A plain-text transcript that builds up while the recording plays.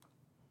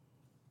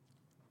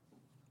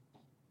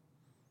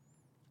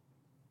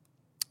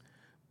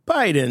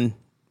Biden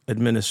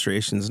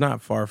administration's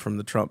not far from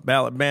the Trump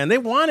ballot ban. They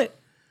want it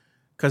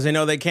because they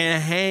know they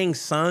can't hang,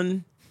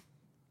 son.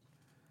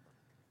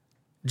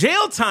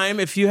 Jail time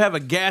if you have a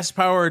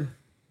gas-powered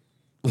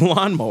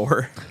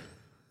lawnmower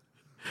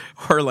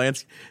or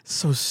lance.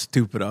 So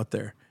stupid out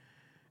there.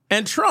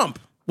 And Trump,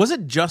 was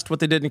it just what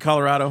they did in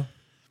Colorado?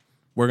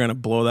 We're going to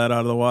blow that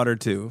out of the water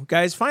too.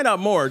 Guys, find out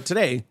more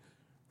today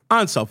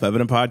on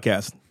Self-Evident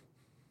Podcast.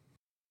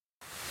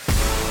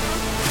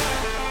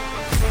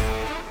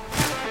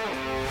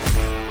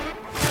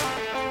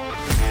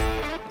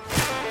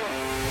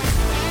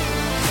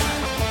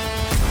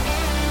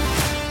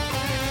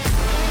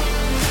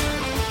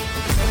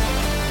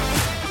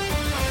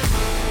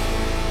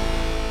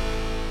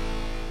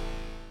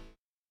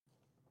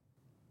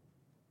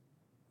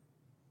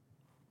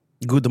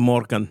 Good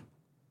morgen.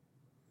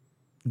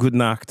 Good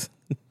Nacht.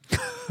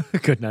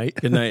 Good night.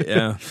 Good night,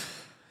 yeah.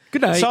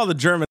 Good night. It's all the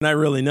German I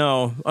really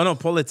know. Oh, no,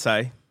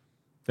 Polizei.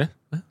 Yeah,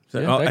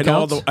 I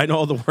know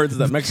all the words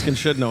that Mexicans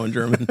should know in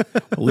German.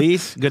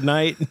 Police, good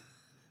night.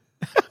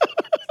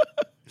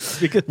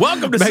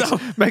 Welcome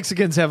to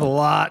Mexicans have a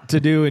lot to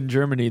do in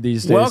Germany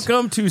these days.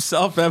 Welcome to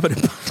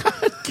Self-Evident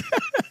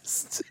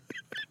Podcast.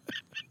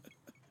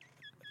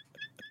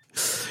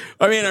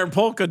 I mean, our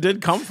polka did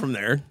come from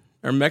there.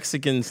 Our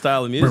Mexican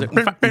style of music.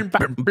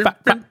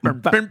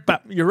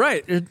 You're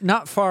right. You're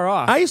not far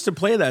off. I used to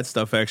play that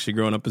stuff actually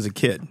growing up as a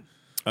kid.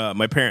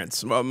 My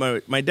parents.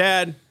 My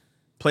dad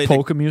played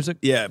polka music?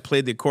 Yeah,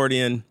 played the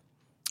accordion.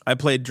 I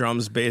played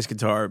drums, bass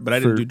guitar, but I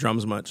didn't do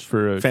drums much.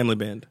 For a family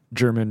band.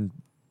 German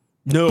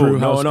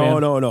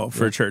No,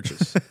 for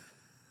churches.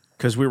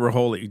 Because we were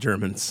holy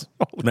Germans.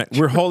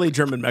 We're holy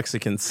German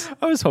Mexicans.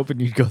 I was hoping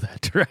you'd go that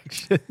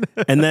direction.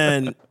 And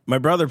then my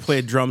brother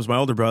played drums. My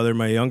older brother,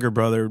 my younger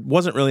brother,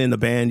 wasn't really in the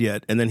band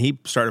yet. And then he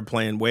started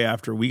playing way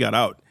after we got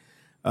out.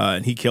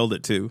 And he killed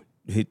it too.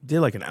 He did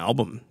like an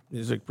album. It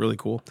was like really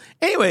cool.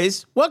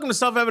 Anyways, welcome to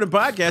Self-Evident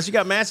Podcast. You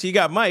got Massey, you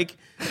got Mike.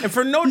 And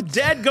for no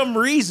dadgum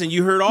reason,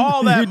 you heard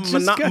all that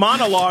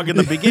monologue in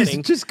the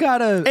beginning. Just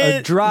got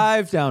a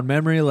drive down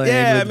memory lane.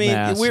 Yeah, I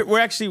mean, we're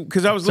actually,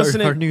 because I was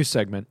listening. Our new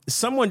segment.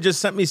 Someone just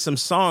sent me some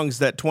songs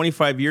that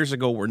 25 years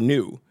ago were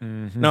new.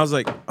 Mm-hmm. And I was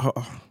like,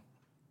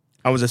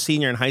 I was a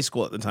senior in high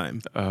school at the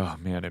time. Oh,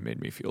 man, it made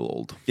me feel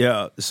old.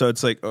 Yeah, so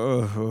it's like,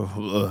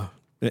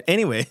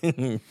 Anyway,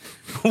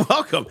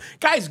 welcome.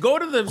 Guys, go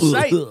to the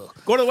site.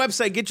 Go to the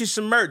website, get you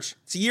some merch.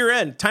 It's year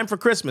end, time for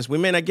Christmas. We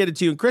may not get it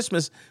to you in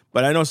Christmas,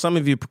 but I know some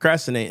of you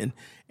procrastinating.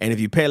 And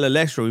if you pay a little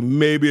extra, we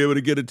may be able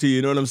to get it to you.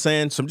 You know what I'm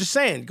saying? So I'm just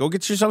saying, go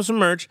get yourself some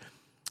merch.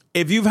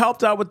 If you've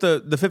helped out with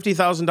the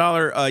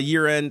 $50,000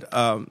 year end,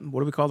 what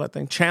do we call that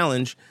thing?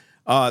 Challenge.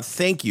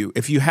 Thank you.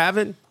 If you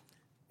haven't,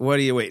 what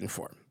are you waiting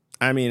for?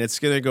 I mean, it's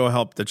going to go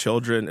help the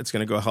children. It's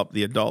going to go help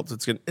the adults.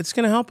 It's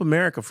going to help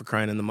America, for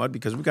crying in the mud,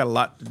 because we've got a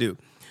lot to do.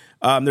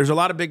 There's a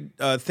lot of big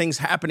things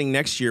happening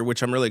next year,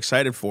 which I'm really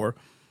excited for.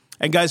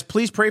 And guys,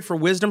 please pray for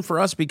wisdom for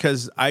us,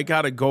 because I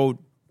got to go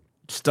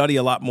study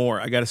a lot more.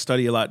 I got to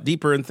study a lot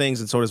deeper in things,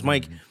 and so does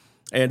Mike.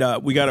 Mm-hmm.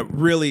 And we got to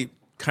really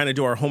kind of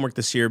do our homework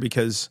this year,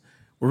 because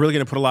we're really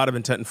going to put a lot of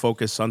intent and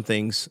focus on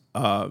things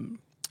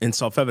in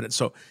Self-Evident.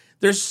 So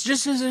there's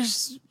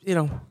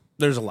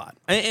a lot.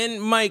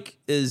 And Mike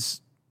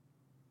is,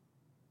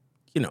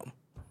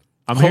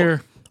 I'm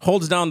here.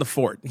 Holds down the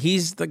fort.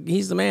 He's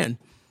the man.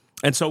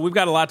 And so we've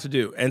got a lot to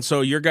do. And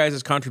so your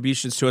guys'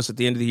 contributions to us at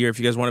the end of the year, if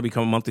you guys want to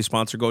become a monthly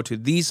sponsor, go to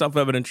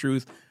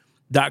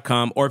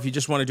theselfevidenttruth.com. Or if you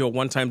just want to do a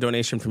one-time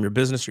donation from your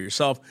business or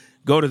yourself,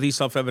 go to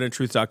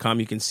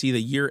theselfevidenttruth.com. You can see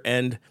the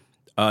year-end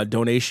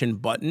donation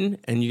button,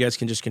 and you guys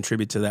can just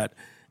contribute to that.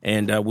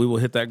 And we will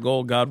hit that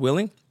goal, God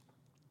willing.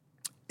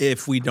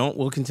 If we don't,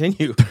 we'll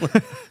continue.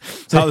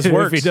 That's how this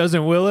works. If he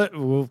doesn't will it,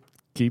 we'll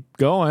keep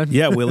going.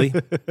 Yeah, Willie.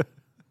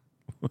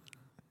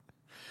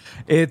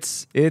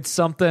 It's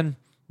something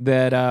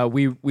that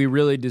we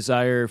really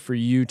desire for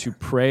you to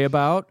pray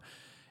about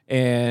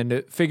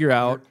and figure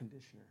out,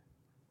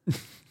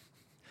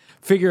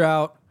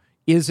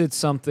 is it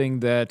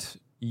something that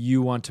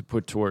you want to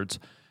put towards?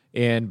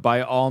 And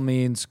by all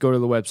means, go to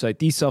the website,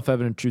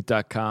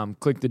 theselfevidenttruth.com,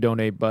 click the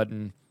donate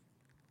button,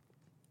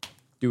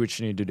 do what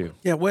you need to do.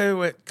 Yeah,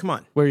 wait, come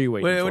on. What are you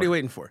waiting for? What are you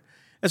waiting for?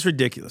 That's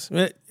ridiculous.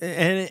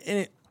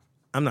 And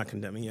I'm not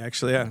condemning you,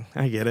 actually.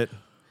 I get it.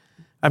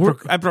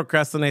 I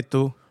procrastinate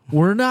too.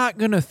 We're not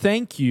going to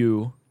thank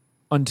you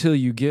until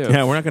you give.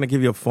 Yeah, we're not going to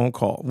give you a phone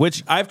call,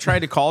 which I've tried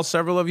to call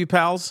several of you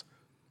pals,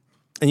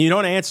 and you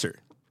don't answer.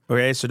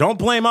 Okay, so don't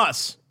blame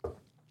us.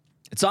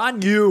 It's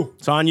on you.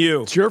 It's on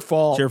you. It's your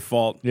fault. It's your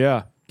fault.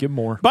 Yeah, give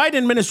more. Biden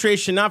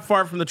administration not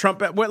far from the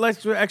Trump.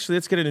 Let's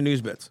get into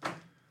news bits.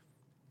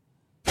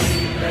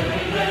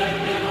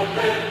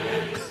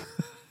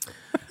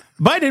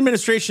 Biden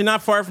administration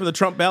not far from the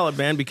Trump ballot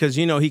ban, because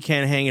he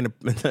can't hang in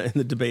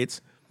the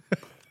debates.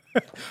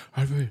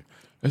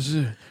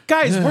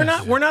 Guys, we're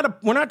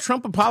not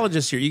Trump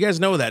apologists here. You guys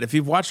know that. If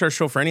you've watched our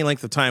show for any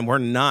length of time, we're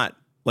not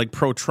like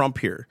pro-Trump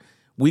here.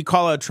 We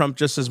call out Trump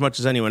just as much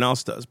as anyone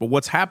else does. But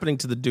what's happening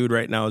to the dude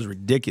right now is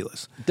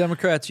ridiculous.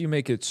 Democrats, you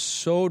make it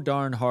so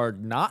darn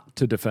hard not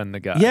to defend the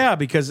guy. Yeah,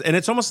 and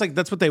it's almost like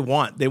that's what they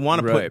want. They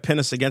want to pin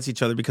us against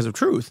each other because of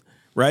truth,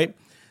 right?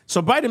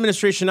 So Biden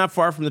administration not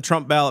far from the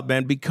Trump ballot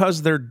ban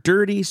because their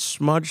dirty,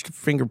 smudged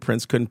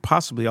fingerprints couldn't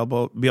possibly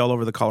be all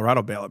over the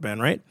Colorado ballot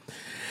ban, right?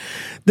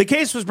 The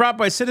case was brought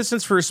by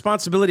Citizens for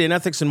Responsibility and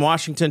Ethics in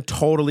Washington,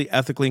 totally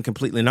ethically and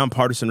completely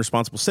nonpartisan,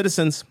 responsible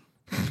citizens.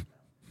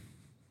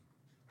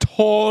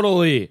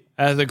 Totally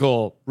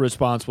ethical,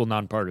 responsible,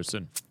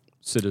 nonpartisan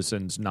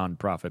citizens,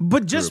 nonprofit.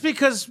 But just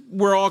because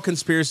we're all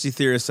conspiracy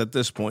theorists at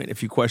this point,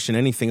 if you question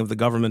anything of the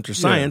government or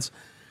science,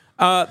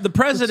 the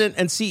president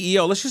and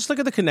CEO, let's just look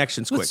at the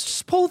connections quick. Let's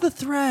just pull the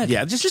thread.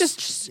 Yeah,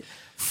 just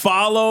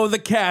follow the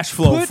cash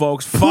flow,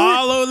 folks.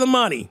 Follow the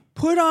money.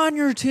 Put on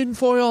your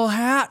tinfoil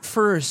hat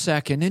for a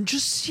second and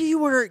just see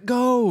where it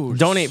goes.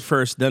 Donate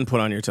first, then put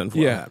on your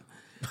tinfoil hat.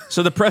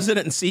 So the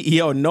president and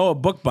CEO, Noah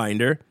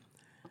Bookbinder,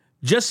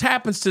 just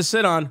happens to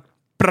sit on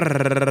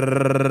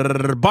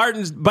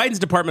Biden's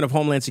Department of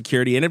Homeland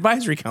Security and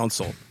Advisory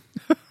Council.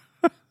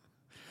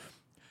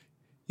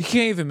 You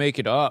can't even make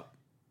it up.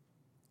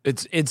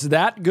 It's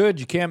that good,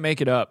 you can't make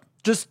it up.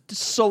 Just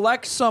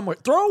select somewhere.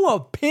 Throw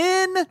a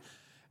pin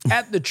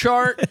at the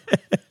chart,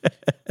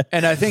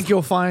 and I think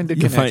you'll find a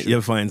connection.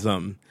 You'll find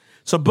something.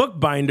 So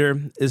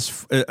Bookbinder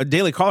is a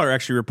Daily Caller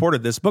actually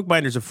reported this.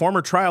 Bookbinder is a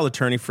former trial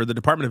attorney for the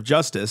Department of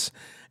Justice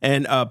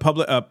and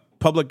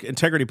public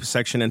integrity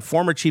section and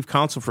former chief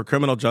counsel for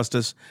criminal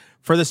justice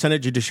for the Senate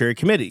Judiciary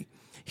Committee.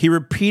 He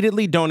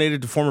repeatedly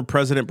donated to former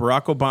President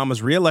Barack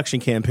Obama's re-election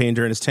campaign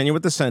during his tenure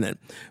with the Senate.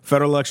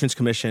 Federal Elections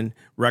Commission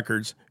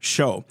records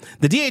show.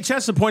 The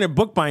DHS appointed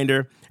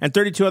Bookbinder and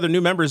 32 other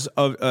new members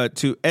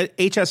to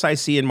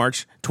HSIC in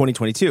March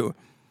 2022.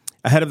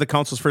 Ahead of the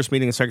council's first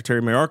meeting with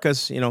Secretary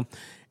Mayorkas,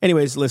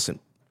 Anyways, listen.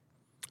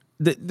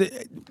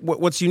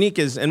 What's unique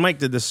is, and Mike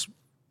did this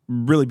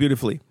really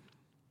beautifully,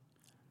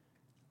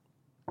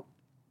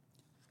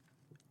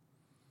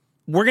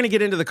 we're going to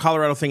get into the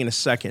Colorado thing in a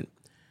second.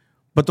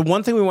 But the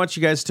one thing we want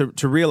you guys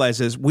to realize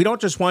is we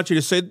don't just want you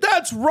to say,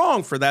 that's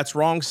wrong for that's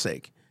wrong's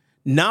sake.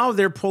 Now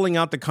they're pulling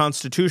out the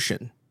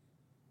Constitution.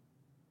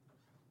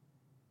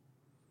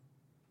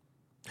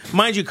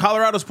 Mind you,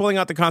 Colorado's pulling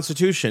out the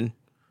Constitution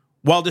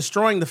while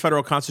destroying the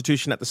federal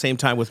Constitution at the same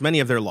time with many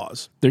of their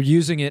laws. They're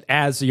using it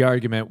as the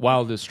argument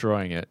while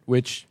destroying it,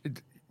 which,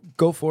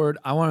 go for it.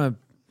 I want to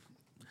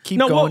keep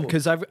going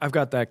because I've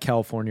got that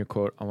California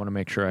quote I want to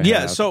make sure I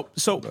have. So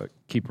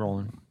keep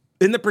rolling.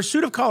 In the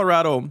pursuit of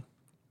Colorado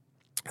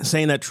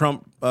saying that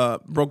Trump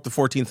broke the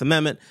 14th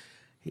Amendment,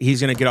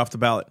 he's going to get off the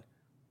ballot.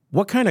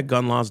 What kind of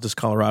gun laws does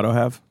Colorado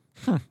have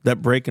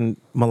that break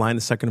and malign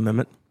the Second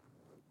Amendment?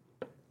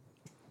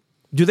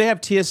 Do they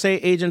have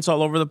TSA agents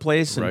all over the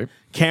place and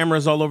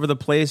cameras all over the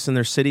place in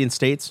their city and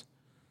states?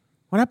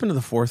 What happened to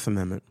the Fourth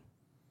Amendment?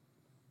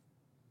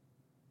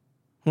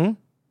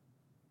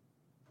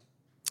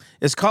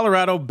 Is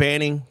Colorado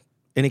banning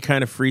any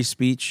kind of free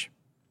speech,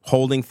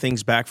 holding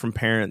things back from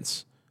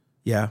parents?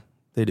 Yeah,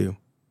 they do.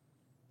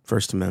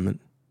 First Amendment.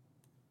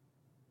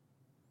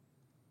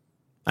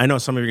 I know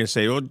some of you are going to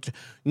say, well,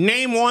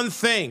 name one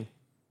thing.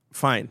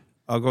 Fine.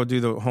 I'll go do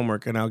the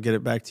homework and I'll get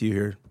it back to you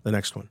here, the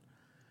next one.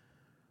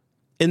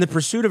 In the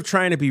pursuit of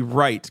trying to be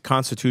right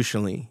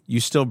constitutionally, you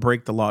still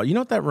break the law. You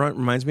know what that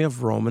reminds me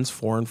of? Romans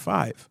 4 and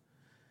 5.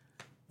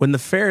 When the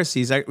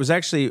Pharisees, it was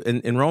actually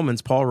in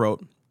Romans, Paul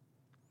wrote,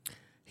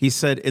 he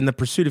said, in the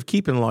pursuit of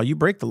keeping the law, you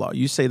break the law.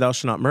 You say thou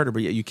shalt not murder,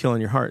 but yet you kill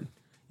in your heart.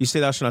 You say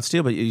thou shalt not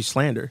steal, but yet you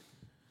slander.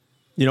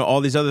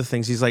 All these other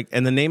things. He's like,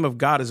 and the name of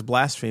God is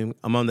blasphemed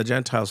among the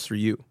Gentiles through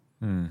you.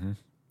 Mm-hmm.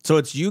 So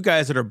it's you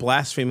guys that are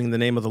blaspheming the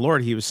name of the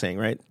Lord, he was saying,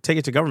 right? Take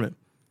it to government.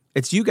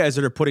 It's you guys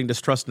that are putting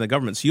distrust in the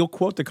government. So you'll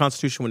quote the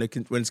Constitution when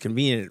it's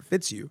convenient and it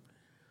fits you,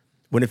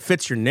 when it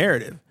fits your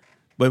narrative.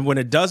 But when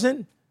it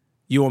doesn't,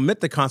 you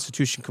omit the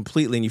Constitution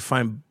completely and you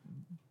find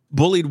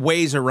bullied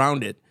ways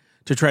around it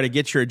to try to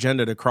get your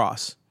agenda to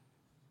cross.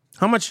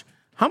 How much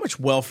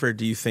welfare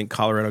do you think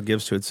Colorado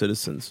gives to its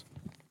citizens?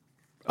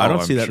 I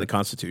don't see that in the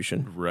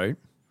Constitution. Right.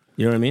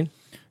 You know what I mean?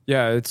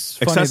 Yeah, it's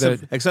funny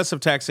excessive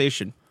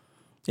taxation.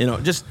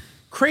 Just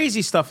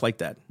crazy stuff like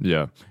that.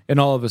 Yeah. And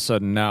all of a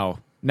sudden now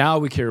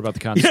we care about the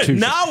Constitution.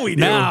 Yeah, now we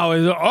do. Now,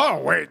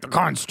 the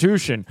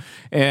Constitution.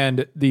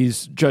 And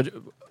these judges,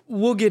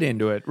 we'll get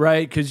into it,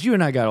 right? Because you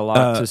and I got a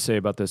lot to say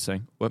about this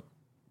thing. What?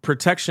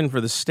 Protection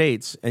for the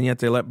states, and yet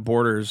they let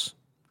borders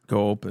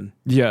go open.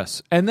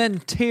 Yes. And then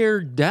tear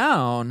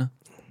down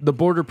the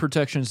border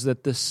protections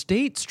that the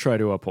states try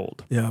to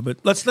uphold. Yeah, but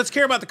let's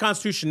care about the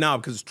Constitution now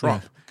because it's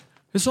Trump. Yeah.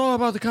 It's all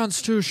about the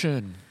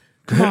Constitution.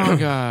 Come on,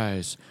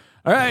 guys.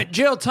 All right,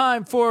 jail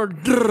time for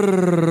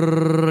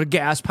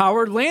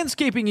gas-powered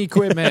landscaping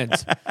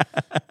equipment.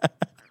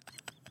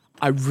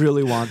 I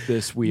really want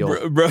this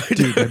wheel. Bro,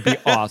 dude, that'd be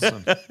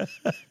awesome.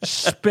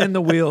 Spin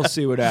the wheel,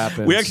 see what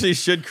happens. We actually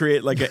should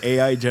create like an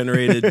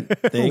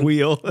AI-generated thing.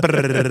 Wheel. We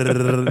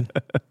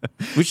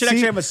should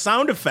actually have a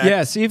sound effect.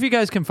 Yeah, see if you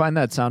guys can find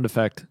that sound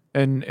effect,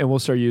 and we'll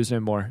start using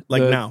it more.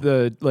 Like now.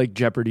 The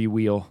Jeopardy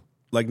wheel.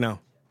 like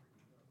now.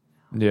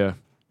 Yeah.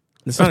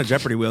 It's not a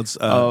Jeopardy wheel. It's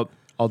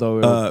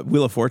although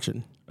Wheel of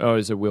Fortune. Oh,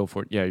 is it Wheel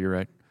for? Yeah, you're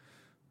right.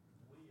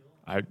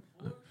 I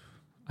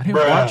didn't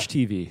watch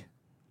TV.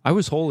 I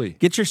was holy.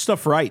 Get your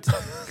stuff right.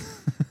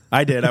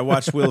 I did. I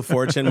watched Wheel of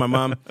Fortune. My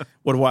mom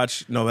would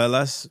watch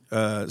novelas,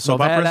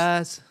 soap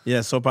operas.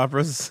 Yeah, soap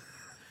operas.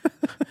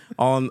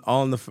 all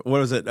in the what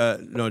was it?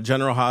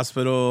 General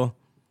Hospital,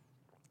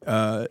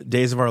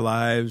 Days of Our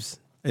Lives.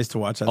 I used to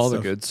watch that. All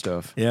stuff. the good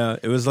stuff. Yeah,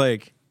 it was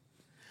like,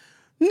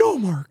 no,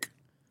 Mark,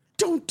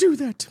 don't do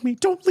that to me.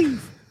 Don't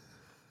leave.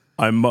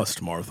 I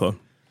must, Martha.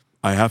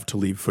 I have to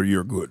leave for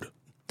your good.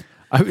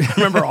 I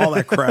remember all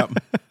that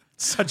crap.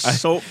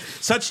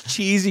 Such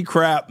cheesy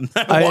crap.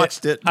 I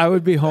watched it. I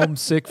would be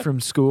homesick from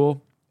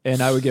school,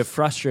 and I would get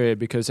frustrated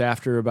because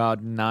after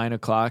about 9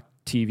 o'clock,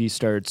 TV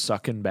started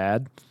sucking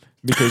bad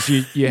because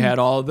you had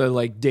all the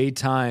like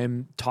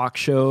daytime talk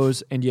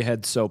shows and you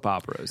had soap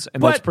operas,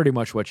 and that's pretty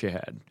much what you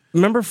had.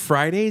 Remember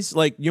Fridays?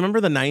 Like you remember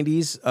the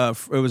 90s?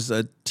 It was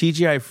a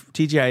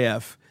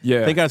TGIF.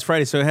 Yeah, Thank God it's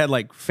Friday. So it had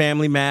like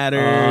Family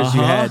Matters.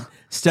 You had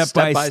Step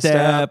by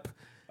Step.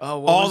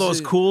 Oh, all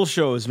those cool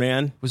shows,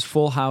 man. Was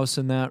Full House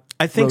in that?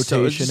 I think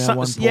rotation so. At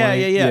one point?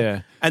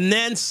 Yeah. And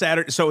then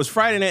Saturday, so it was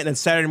Friday night and then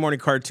Saturday morning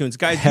cartoons.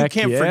 Guys, Heck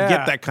you can't yeah.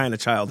 forget that kind of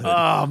childhood.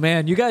 Oh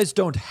man, you guys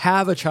don't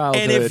have a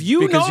childhood, and if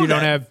you because know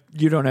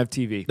you don't have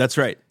TV. That's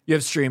right. You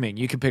have streaming.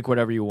 You can pick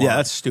whatever you want. Yeah,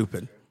 that's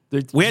stupid.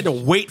 We had to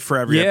wait for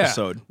every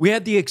episode. We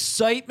had the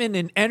excitement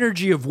and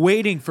energy of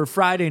waiting for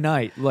Friday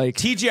night. Like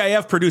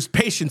TGIF produced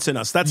patience in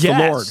us. That's the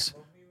Lord.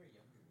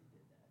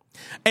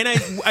 And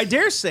I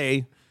dare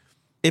say,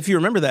 if you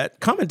remember that,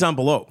 comment down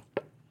below.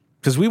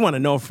 Because we want to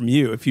know from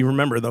you if you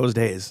remember those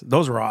days.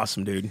 Those were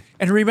awesome, dude.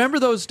 And remember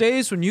those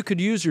days when you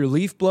could use your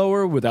leaf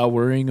blower without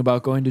worrying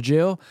about going to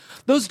jail?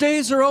 Those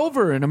days are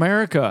over in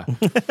America.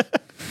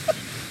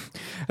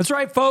 That's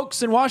right,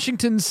 folks. In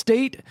Washington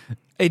State,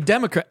 a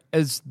Democrat,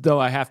 as though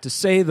I have to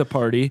say the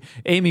party,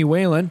 Amy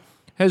Whalen,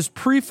 has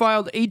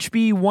pre-filed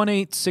HB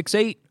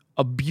 1868,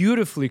 a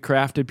beautifully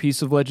crafted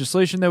piece of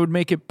legislation that would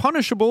make it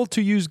punishable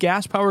to use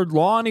gas-powered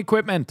lawn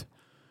equipment.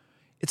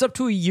 It's up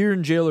to a year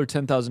in jail or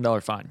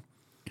 $10,000 fine.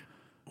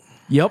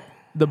 Yep.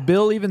 The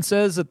bill even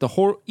says that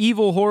the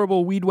evil,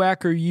 horrible weed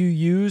whacker you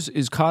use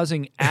is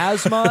causing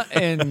asthma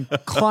and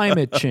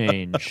climate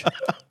change.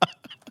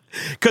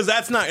 Because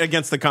that's not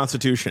against the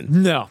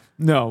Constitution. No.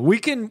 We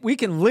can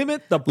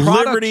limit the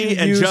product liberty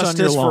and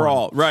justice for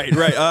all.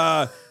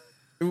 Right.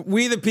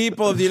 We, the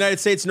people of the United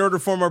States, in order to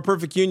form our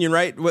perfect union,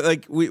 right?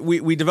 Like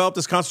we developed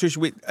this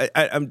Constitution.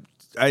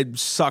 I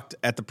sucked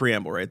at the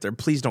preamble right there.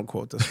 Please don't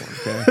quote this one.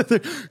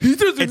 Okay, he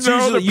doesn't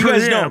know the you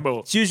preamble. Guys know,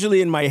 it's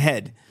usually in my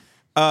head.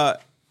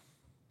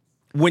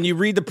 When you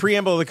read the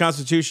preamble of the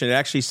Constitution, it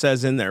actually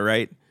says in there,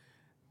 right,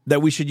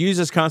 that we should use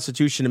this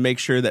Constitution to make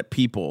sure that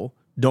people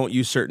don't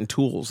use certain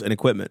tools and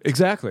equipment.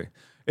 Exactly.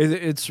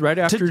 It's right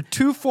after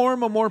to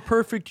form a more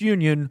perfect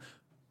union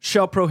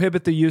shall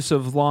prohibit the use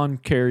of lawn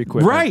care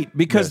equipment. Right,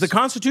 because the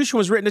Constitution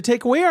was written to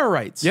take away our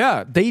rights.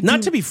 Yeah,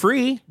 not to be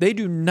free. They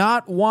do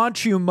not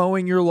want you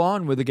mowing your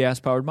lawn with a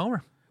gas-powered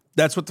mower.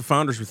 That's what the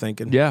founders were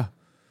thinking. Yeah.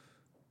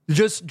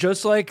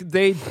 Just like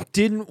they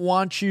didn't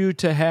want you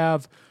to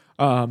have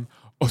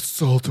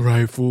assault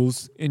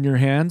rifles in your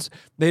hands.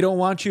 They don't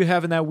want you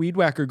having that weed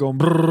whacker going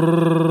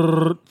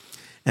brrrr.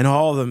 And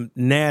all the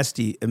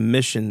nasty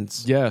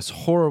emissions. Yes,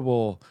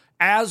 horrible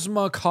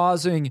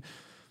asthma-causing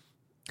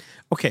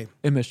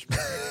emission.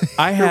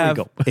 I have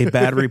a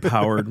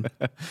battery-powered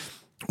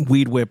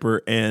weed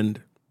whipper and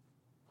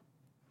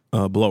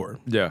blower.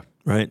 Yeah.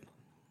 Right?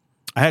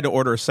 I had to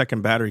order a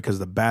second battery because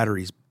the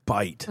batteries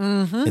bite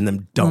in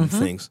them dumb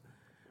things.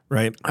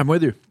 Right? I'm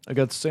with you. I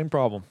got the same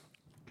problem.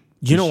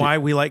 You know why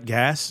we like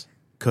gas?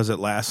 Because it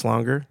lasts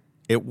longer.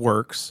 It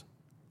works.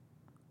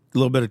 A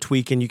little bit of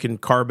tweaking, you can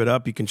carb it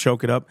up, you can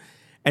choke it up.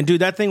 And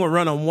dude, that thing will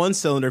run on one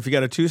cylinder if you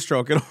got a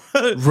two-stroke.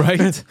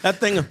 Right. That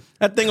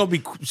thing will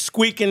be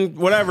squeaking,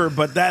 whatever,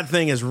 but that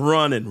thing is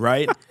running,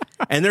 right?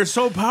 And they're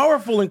so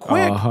powerful and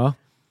quick.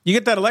 You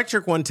get that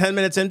electric one, 10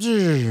 minutes in.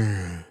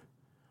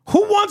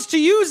 Who wants to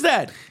use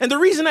that? And the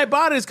reason I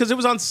bought it is because it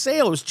was on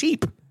sale. It was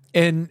cheap.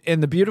 And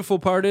the beautiful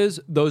part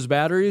is those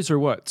batteries are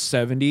what,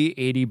 $70,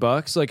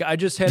 $80? Like I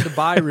just had to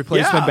buy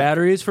replacement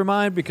batteries for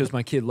mine because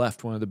my kid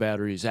left one of the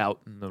batteries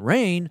out in the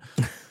rain.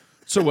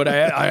 So what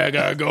I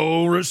gotta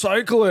go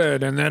recycle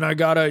it, and then I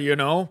gotta,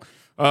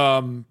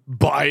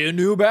 buy a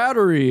new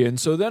battery. And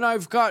so then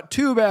I've got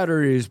two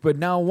batteries, but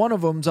now one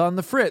of them's on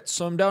the fritz,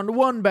 so I'm down to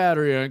one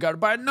battery, and I gotta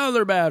buy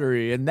another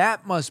battery. And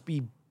that must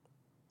be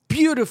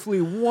beautifully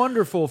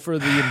wonderful for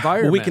the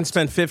environment. Well, we can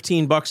spend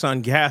 $15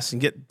 on gas and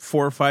get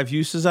 4 or 5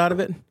 uses out of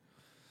it,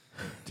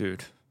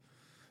 dude.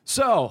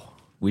 So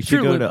we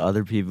should go to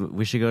other people.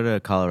 We should go to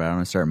Colorado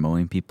and start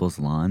mowing people's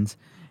lawns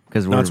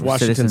because we're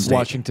Washington State.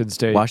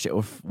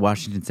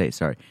 Washington State.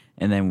 Sorry,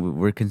 and then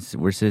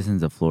we're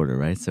citizens of Florida,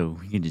 right? So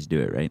we can just do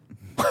it, right?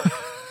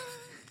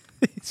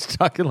 He's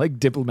talking like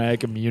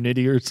diplomatic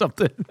immunity or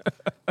something.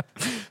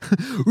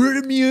 We're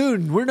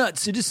immune. We're not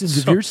citizens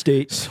of your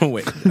state. So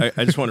wait,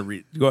 I just want to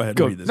read. Go ahead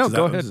and read this. No, 'cause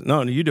go that ahead. was-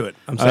 No, you do it.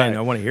 I'm saying right.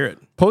 I want to hear it.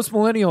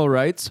 Postmillennial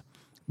writes,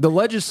 the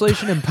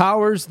legislation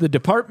empowers the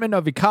Department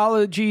of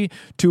Ecology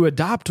to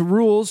adopt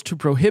rules to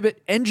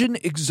prohibit engine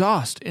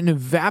exhaust and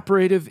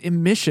evaporative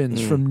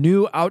emissions from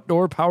new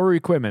outdoor power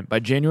equipment by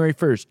January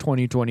 1st,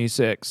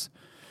 2026.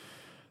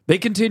 They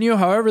continue,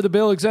 however, the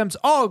bill exempts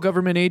all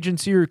government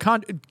agency or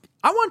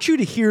I want you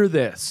to hear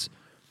this.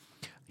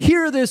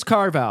 Hear this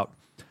carve out.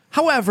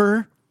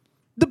 However,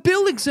 the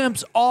bill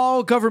exempts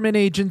all government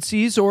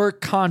agencies or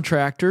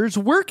contractors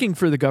working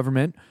for the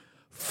government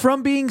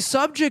from being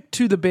subject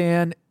to the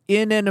ban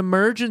in an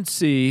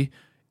emergency,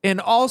 and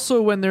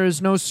also when there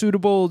is no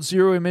suitable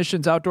zero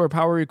emissions outdoor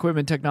power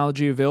equipment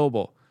technology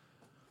available.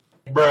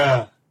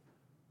 Bruh.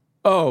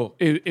 Oh,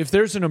 if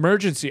there's an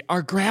emergency,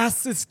 our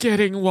grass is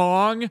getting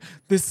long.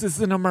 This is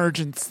an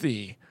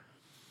emergency.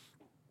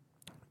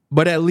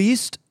 But at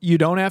least you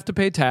don't have to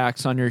pay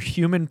tax on your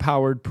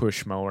human-powered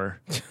push mower.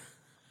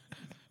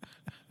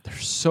 They're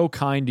so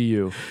kind to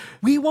you.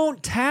 We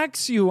won't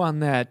tax you on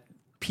that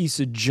piece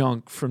of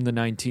junk from the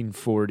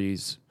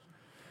 1940s.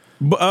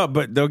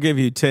 But they'll give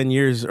you 10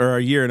 years or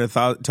a year and a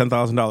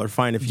 $10,000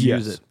 fine if you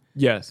use it.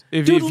 Yes.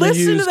 If Dude, you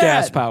listen to use that.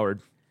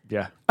 gas-powered.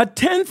 Yeah. A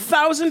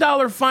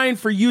 $10,000 fine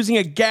for using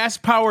a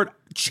gas-powered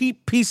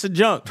cheap piece of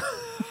junk.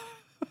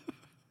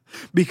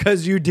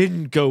 Because you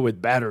didn't go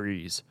with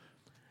batteries.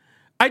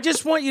 I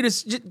just want you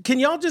to. Can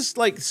y'all just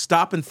like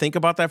stop and think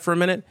about that for a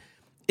minute?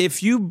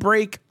 If you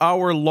break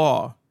our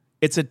law,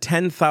 it's a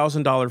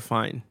 $10,000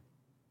 fine.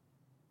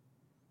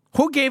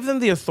 Who gave them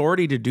the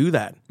authority to do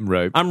that?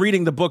 Right. I'm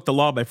reading the book, The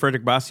Law by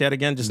Frederick Bastiat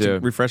again, just to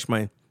refresh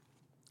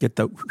get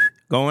the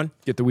going.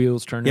 Get the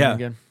wheels turning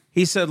again.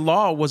 He said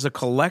law was a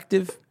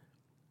collective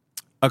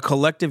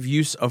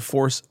use of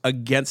force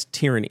against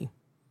tyranny.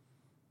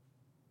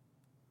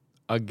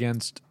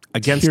 Against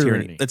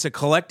tyranny. It's a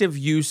collective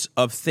use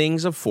of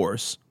things of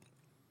force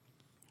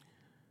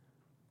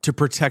to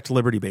protect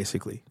liberty,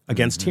 basically,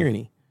 against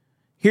tyranny.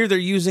 Here they're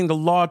using the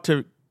law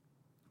to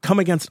come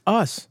against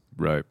us.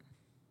 Right.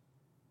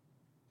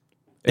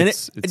 And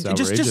It's just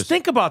outrageous.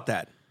 think about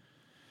that.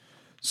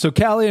 So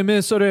Cali and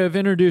Minnesota have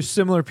introduced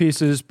similar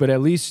pieces, but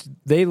at least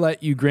they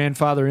let you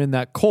grandfather in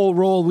that coal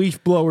roll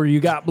leaf blower you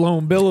got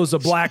blowing billows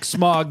of black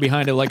smog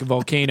behind it like a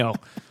volcano.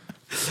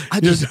 I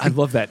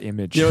love that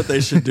image. You know what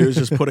they should do is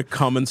just put a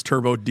Cummins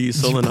turbo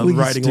diesel in a Please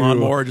riding do.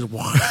 lawnmower. Just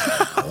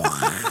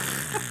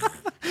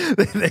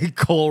They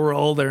coal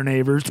roll their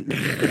neighbors.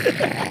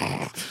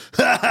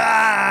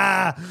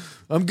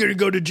 I'm going to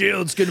go to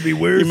jail. It's going to be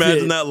worth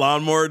imagine it. that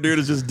lawnmower dude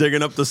is just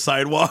digging up the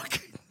sidewalk.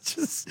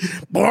 Just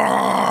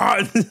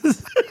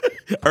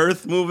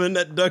earth moving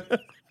that dug.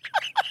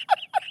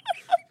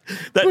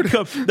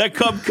 that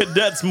Cub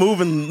Cadet's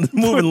moving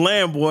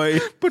land, boy.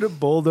 Put a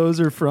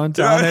bulldozer front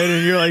on it,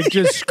 and you're like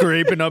just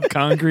scraping up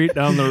concrete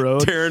down the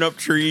road. Tearing up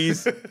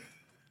trees.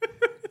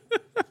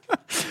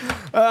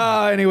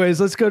 Anyways,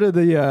 let's go to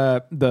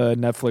the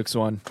Netflix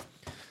one.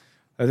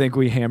 I think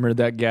we hammered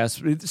that gas.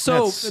 So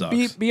That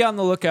sucks. be on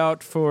the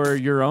lookout for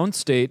your own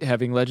state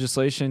having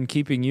legislation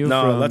keeping you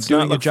No, from let's doing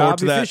not a look forward job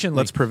to that. efficiently.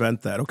 Let's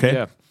prevent that, okay?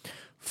 Yeah.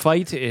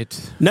 Fight it.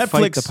 Netflix.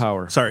 Fight the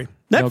power. Sorry.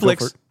 No, go for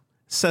Netflix it.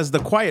 says the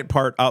quiet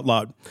part out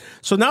loud.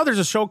 So now there's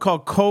a show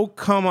called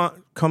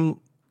COCOMELON.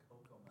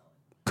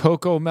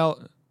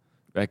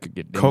 That could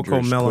get dangerous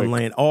COCOMELON quick.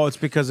 Lane. Oh, it's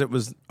because it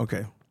was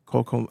okay.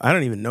 Coco. I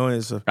don't even know.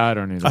 I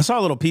don't either. I saw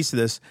a little piece of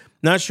this.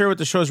 Not sure what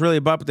the show is really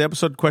about, but the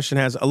episode question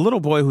has a little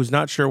boy who's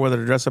not sure whether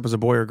to dress up as a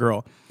boy or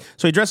girl.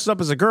 So he dresses up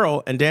as a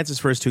girl and dances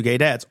for his two gay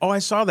dads. Oh, I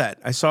saw that.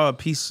 I saw a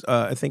piece.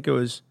 I think it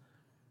was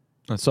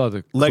I saw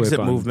the Legs clip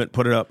It on- Movement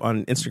put it up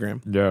on Instagram.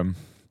 Yeah.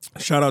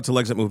 Shout out to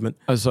Legs It Movement.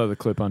 I saw the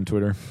clip on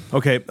Twitter.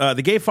 Okay,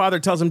 the gay father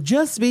tells him,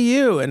 "Just be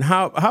you." And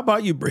how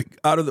about you break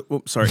out of the?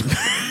 Oops, sorry.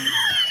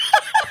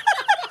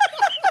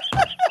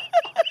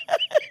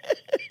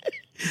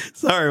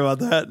 Sorry about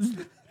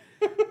that.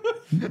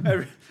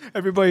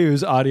 Everybody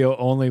who's audio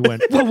only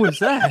went, what was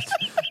that?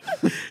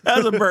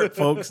 That's a burp,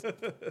 folks.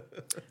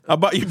 How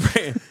about you?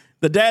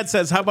 The dad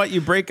says, "How about you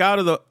break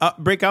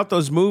out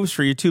those moves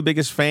for your two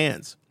biggest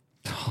fans?"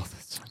 Oh,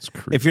 that sounds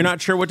creepy. If you're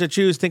not sure what to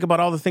choose, think about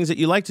all the things that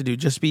you like to do.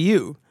 Just be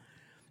you.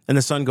 And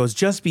the son goes,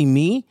 "Just be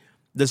me?"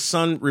 The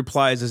son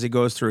replies as he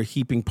goes through a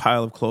heaping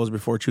pile of clothes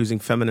before choosing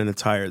feminine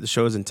attire. The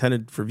show is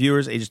intended for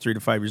viewers ages 3 to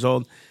 5 years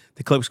old.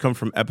 The clips come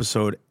from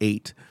episode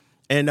 8.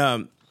 And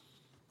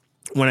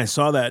when I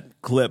saw that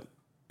clip,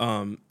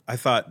 I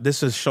thought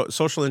this is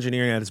social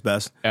engineering at its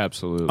best.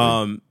 Absolutely.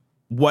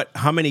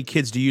 How many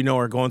kids do you know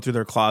are going through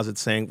their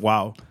closets saying,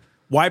 "Wow,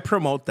 why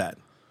promote that?"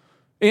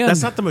 And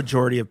That's not the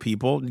majority of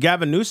people.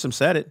 Gavin Newsom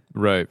said it.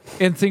 right.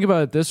 And think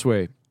about it this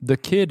way. The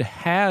kid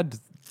had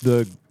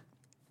the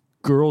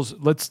girls.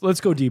 Let's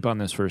go deep on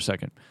this for a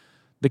second.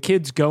 The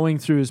kid's going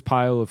through his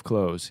pile of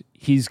clothes.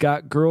 He's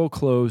got girl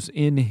clothes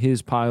in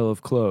his pile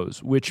of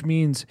clothes, which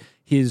means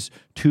his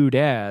two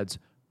dads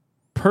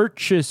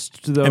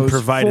purchased those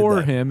provided for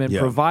them. him and Yeah.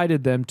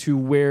 provided them to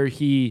where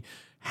he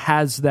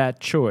has that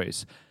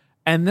choice.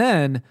 And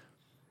then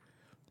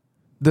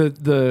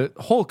the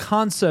whole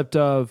concept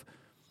of,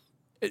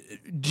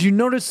 do you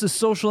notice the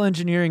social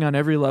engineering on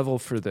every level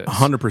for this?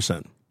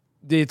 100%.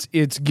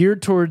 It's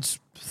geared towards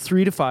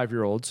 3 to 5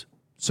 year olds.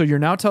 So you're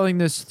now telling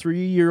this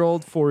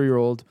 3-year-old,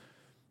 4-year-old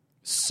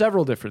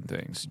several different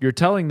things. You're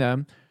telling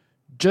them,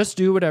 just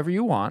do whatever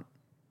you want.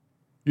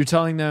 You're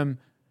telling them,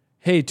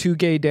 hey, 2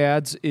 gay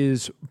dads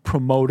is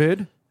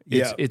promoted.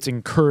 It's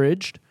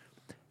encouraged.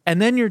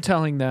 And then you're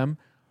telling them,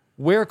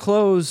 wear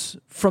clothes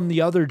from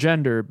the other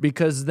gender,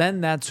 because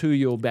then that's who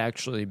you'll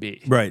actually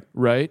be. Right.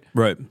 Right?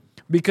 Right.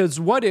 Because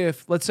what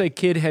if, let's say,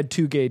 kid had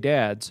 2 gay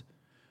dads,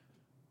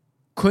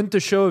 couldn't the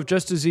show have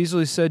just as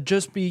easily said,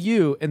 just be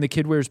you, and the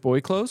kid wears boy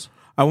clothes?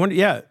 I wonder,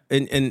 yeah.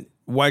 And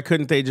why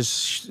couldn't they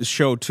just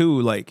show, too,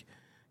 like,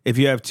 if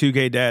you have 2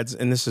 gay dads,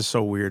 and this is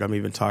so weird, I'm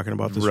even talking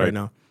about this right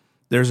now.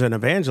 There's an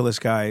evangelist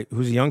guy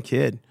who's a young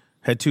kid,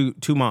 had two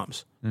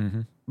moms,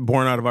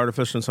 born out of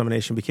artificial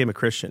insemination, became a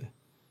Christian.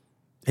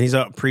 And he's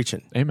out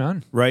preaching.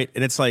 Amen. Right?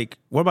 And it's like,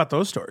 what about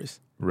those stories?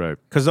 Right.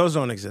 Because those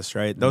don't exist,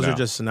 right? Those are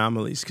just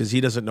anomalies because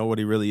he doesn't know what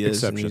he really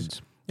is.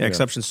 Exceptions.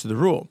 Exceptions to the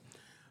rule.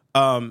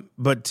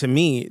 But to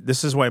me,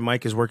 this is why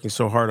Mike is working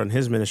so hard on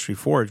his ministry,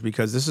 Forge,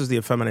 because this is the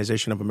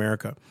effeminization of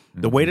America.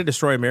 The way to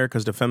destroy America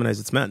is to feminize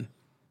its men.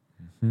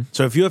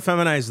 So if you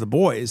effeminize the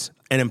boys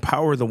and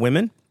empower the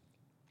women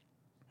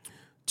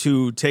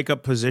to take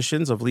up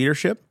positions of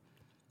leadership,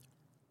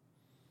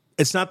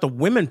 it's not the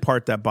women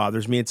part that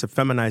bothers me, it's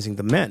effeminizing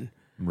the men.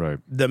 Right.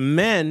 The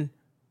men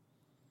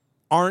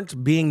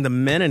aren't being the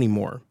men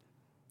anymore.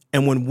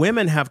 And when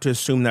women have to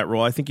assume that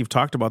role, I think you've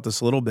talked about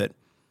this a little bit,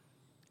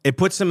 it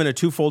puts them in a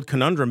twofold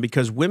conundrum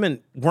because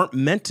women weren't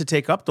meant to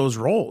take up those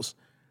roles.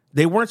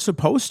 They weren't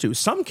supposed to.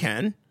 Some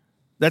can.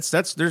 There's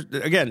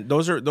again,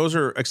 those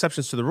are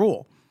exceptions to the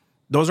rule.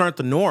 Those aren't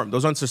the norm.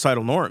 Those aren't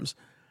societal norms.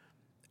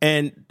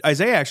 And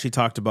Isaiah actually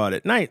talked about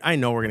it. And I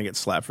know we're going to get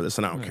slapped for this,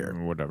 and I don't care.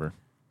 Whatever.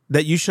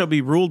 That you shall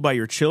be ruled by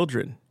your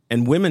children,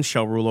 and women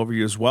shall rule over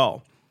you as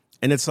well.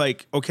 And it's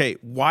like, okay,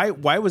 why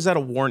was that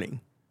a warning?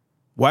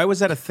 Why was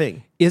that a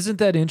thing? Isn't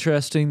that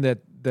interesting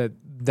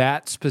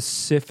that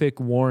specific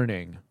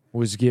warning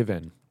was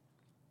given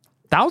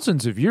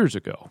thousands of years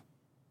ago?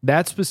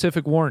 That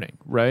specific warning,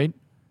 right?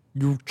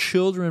 Your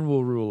children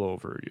will rule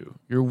over you.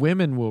 Your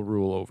women will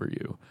rule over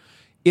you.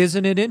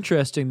 Isn't it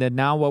interesting that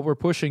now what we're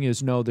pushing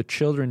is, no, the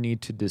children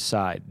need to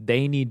decide.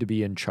 They need to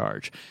be in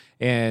charge.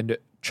 And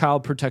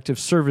Child Protective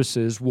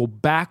Services will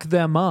back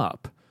them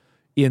up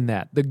in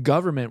that. The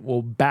government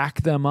will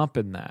back them up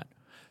in that.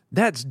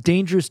 That's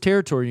dangerous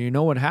territory. You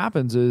know what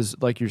happens is,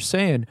 like you're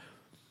saying,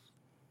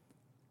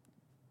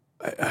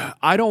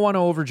 I don't want to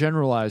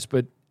overgeneralize,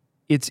 but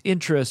it's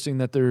interesting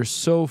that there are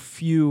so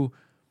few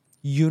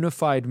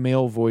unified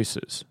male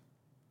voices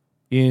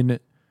in,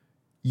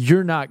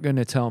 you're not going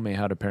to tell me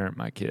how to parent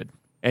my kid,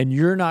 and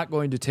you're not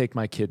going to take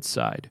my kid's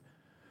side.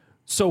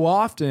 So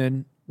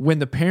often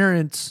when a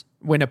parent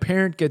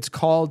gets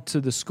called to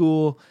the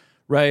school,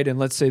 right, and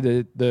let's say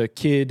the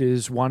kid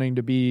is wanting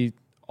to be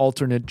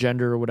alternate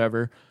gender or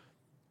whatever,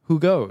 who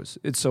goes?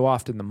 It's so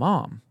often the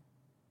mom.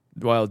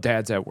 Well,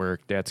 dad's at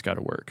work, dad's got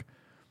to work.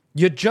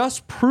 You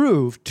just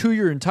proved to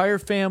your entire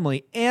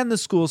family and the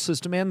school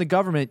system and the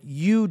government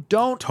you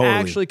don't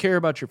actually care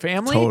about your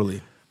family.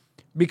 Totally.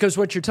 Because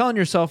what you're telling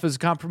yourself is a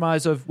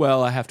compromise of,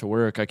 well, I have to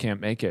work, I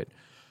can't make it.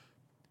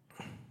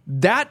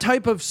 That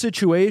type of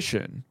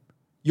situation,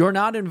 you're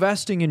not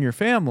investing in your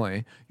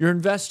family, you're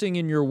investing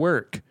in your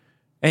work.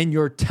 And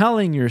you're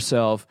telling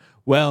yourself,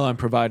 well, I'm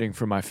providing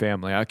for my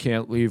family, I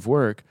can't leave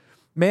work.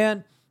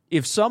 Man,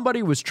 if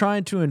somebody was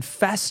trying to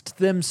infest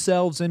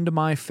themselves into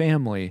my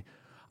family,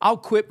 I'll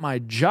quit my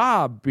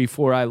job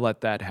before I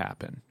let that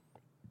happen.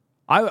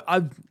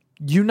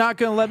 You're not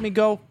going to let me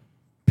go?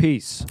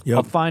 Peace. Yep.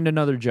 I'll find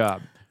another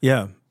job.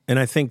 Yeah. And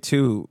I think,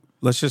 too,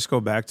 let's just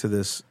go back to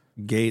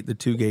the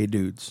 2 gay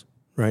dudes,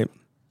 right?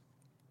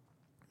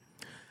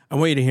 I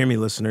want you to hear me,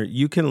 listener.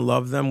 You can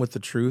love them with the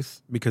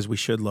truth because we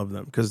should love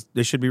them because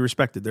they should be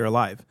respected. They're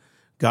alive.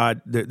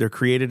 God, they're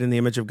created in the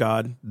image of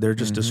God. They're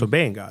just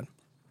disobeying God.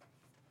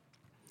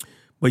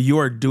 But you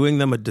are doing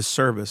them a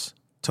disservice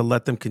to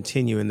let them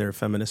continue in their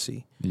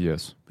effeminacy.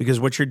 Yes. Because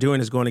what you're doing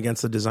is going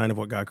against the design of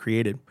what God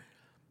created.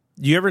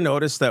 Do you ever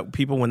notice that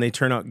people, when they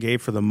turn out gay,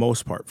 for the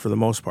most part,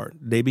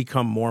 they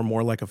become more and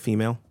more like a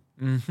female?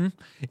 Mm-hmm.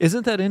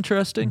 Isn't that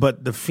interesting?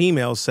 But the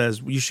female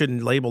says, you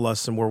shouldn't label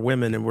us and we're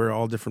women and we're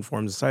all different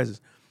forms and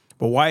sizes.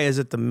 But why is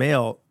it the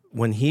male,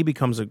 when he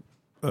becomes a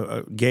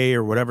gay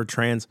or whatever,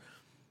 trans,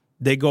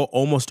 they go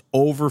almost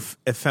over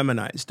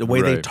effeminized, the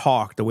way they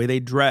talk, the way they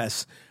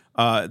dress,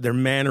 their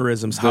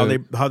mannerisms, how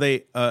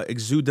they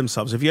exude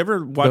themselves. Have you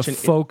ever watched the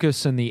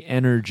focus and the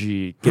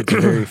energy gets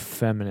very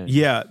feminine?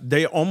 Yeah,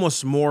 they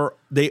over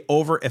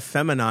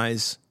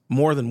effeminize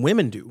more than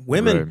women do.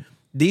 Women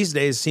these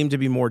days seem to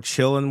be more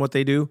chill in what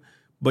they do,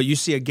 but you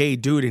see a gay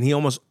dude and he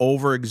almost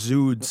over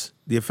exudes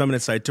the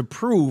effeminate side to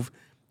prove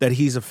that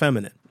he's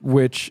effeminate.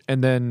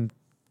 And then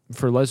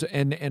for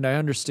and I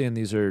understand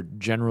these are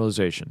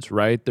generalizations,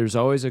 right? There's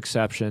always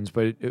exceptions,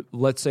 but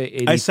let's say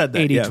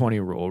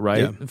 80-20 rule,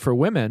 right? Yeah. For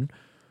women,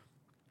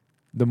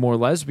 the more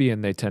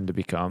lesbian they tend to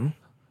become.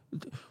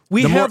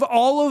 We The more- have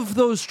all of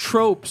those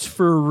tropes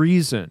for a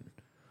reason,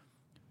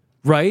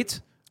 right?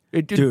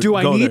 Dude, do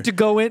I go need there. to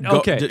go in?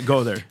 Okay.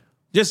 Go there.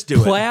 Just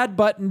do it. Plaid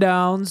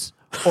button-downs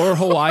or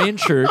Hawaiian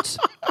shirts,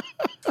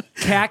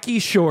 khaki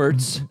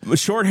shorts,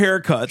 Short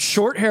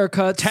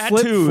haircuts.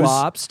 Tattoos.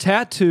 flip-flops,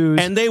 tattoos.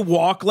 And they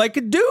walk like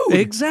a dude.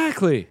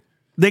 Exactly.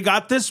 They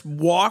got this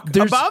walk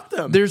about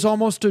them. There's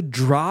almost a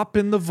drop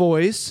in the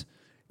voice,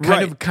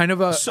 kind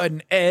of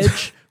an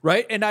edge,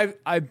 right? And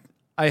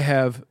I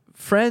have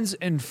friends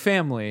and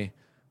family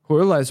who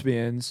are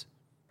lesbians.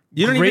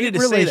 You don't even need to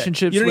say that.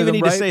 Relationships You don't with even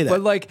them, need to right? say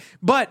that.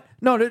 But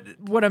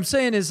what I'm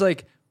saying is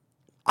like,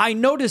 I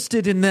noticed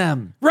it in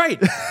them.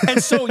 Right.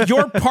 And so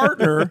your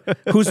partner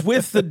who's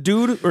with the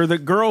dude or the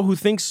girl who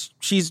thinks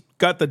she's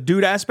got the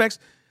dude aspects,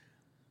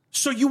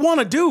 so you want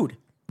a dude.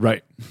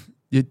 Right.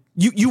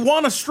 You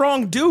want a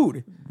strong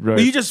dude. Right.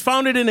 But you just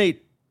found it in a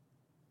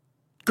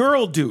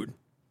girl dude.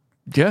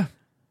 Yeah.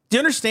 Do you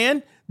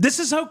understand? This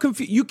is how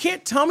you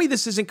can't tell me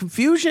this isn't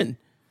confusion.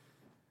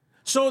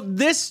 So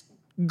this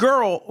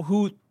girl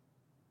who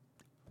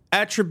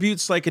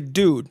attributes like a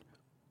dude,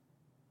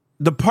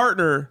 the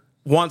partner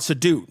wants a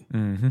dude.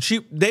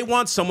 Mm-hmm. They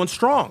want someone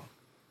strong.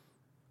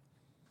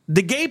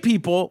 The gay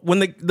people, when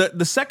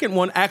the second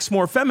one acts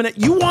more effeminate,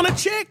 you want a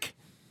chick.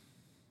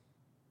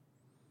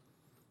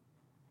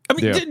 I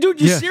mean, Yeah.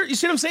 dude, you see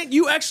what I'm saying?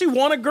 You actually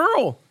want a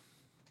girl.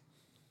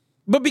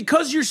 But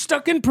because you're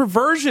stuck in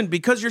perversion,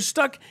 because you're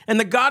stuck and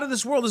the God of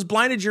this world has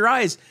blinded your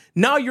eyes,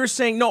 now you're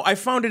saying, no, I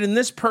found it in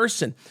this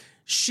person.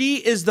 She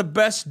is the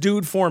best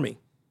dude for me.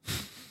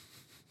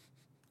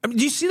 I mean,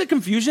 do you see the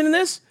confusion in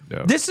this?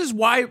 No. This is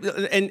why,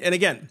 and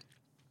again,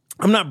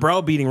 I'm not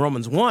browbeating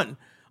Romans 1.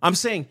 I'm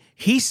saying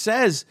he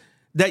says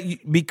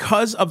that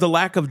because of the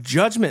lack of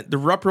judgment, the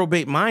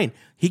reprobate mind,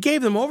 he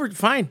gave them over.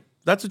 Fine.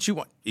 That's what you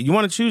want. You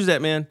want to choose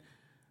that, man.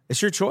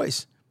 It's your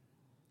choice.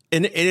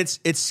 And it's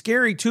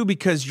scary, too,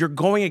 because you're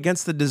going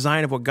against the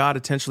design of what God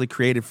intentionally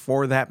created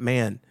for that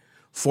man,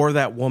 for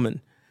that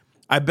woman.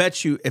 I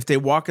bet you if they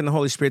walk in the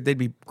Holy Spirit, they'd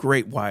be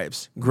great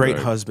wives, great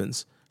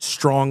husbands,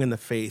 strong in the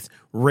faith,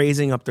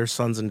 raising up their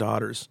sons and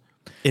daughters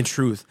in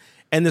truth.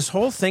 And this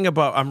whole thing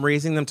about I'm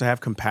raising them to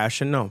have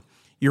compassion, no.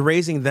 You're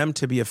raising them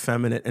to be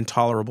effeminate and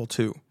tolerable,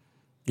 too.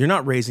 You're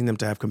not raising them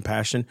to have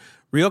compassion.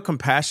 Real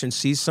compassion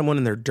sees someone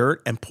in their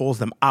dirt and pulls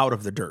them out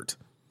of the dirt.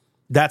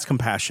 That's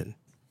compassion.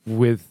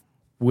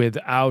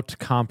 Without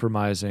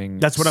compromising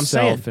That's what I'm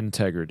saying.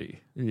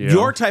 Self-integrity.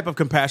 Your type of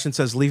compassion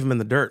says leave them in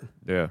the dirt,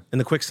 Yeah. in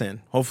the quicksand.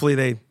 Hopefully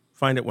they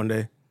find it one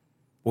day.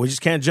 But we just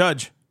can't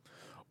judge.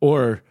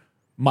 Or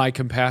my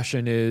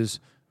compassion is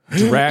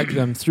drag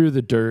them through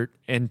the dirt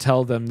and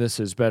tell them this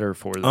is better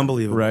for them.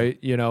 Unbelievable. Right?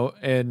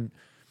 And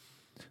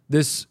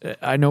this,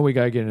 I know we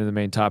got to get into the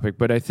main topic,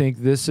 but I think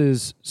this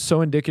is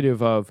so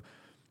indicative of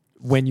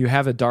when you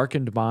have a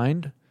darkened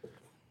mind,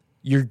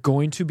 you're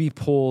going to be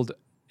pulled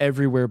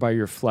everywhere by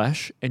your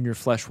flesh, and your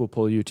flesh will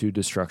pull you to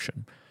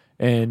destruction.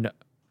 And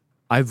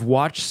I've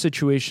watched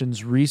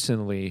situations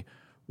recently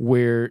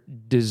where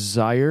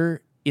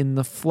desire in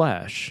the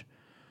flesh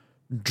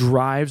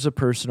drives a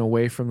person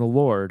away from the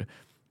Lord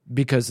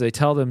because they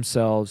tell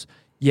themselves,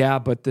 yeah,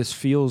 but this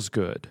feels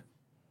good.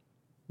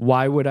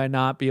 Why would I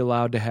not be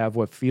allowed to have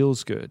what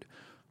feels good?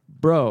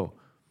 Bro,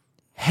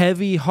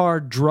 heavy,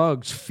 hard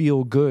drugs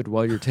feel good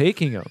while you're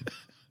taking them.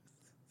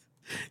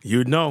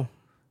 You'd know.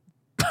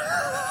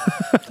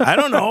 I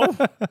don't know.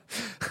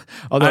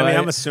 Although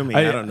I'm assuming.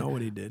 I don't know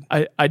what he did.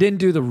 I didn't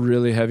do the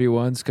really heavy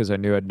ones because I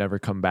knew I'd never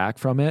come back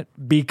from it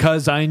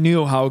because I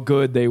knew how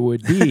good they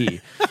would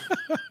be.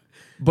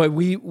 But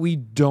we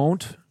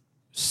don't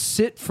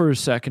sit for a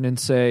second and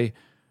say,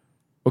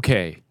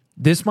 okay,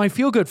 this might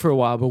feel good for a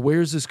while, but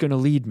where is this going to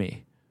lead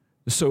me?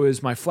 So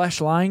is my flesh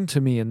lying to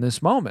me in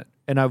this moment?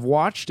 And I've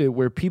watched it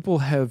where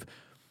people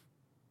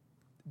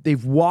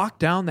they've walked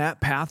down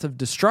that path of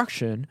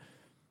destruction.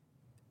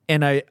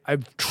 And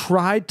I've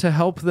tried to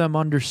help them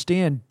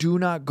understand, do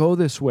not go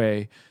this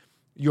way.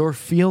 Your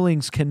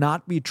feelings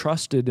cannot be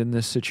trusted in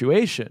this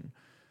situation.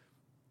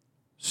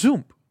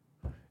 Zoom.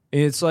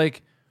 It's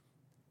like,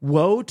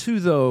 woe to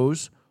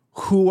those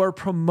who are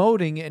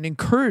promoting and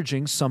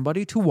encouraging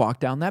somebody to walk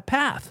down that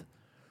path.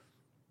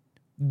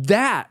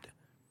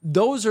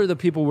 Those are the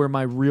people where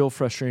my real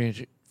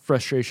frustration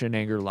and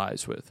anger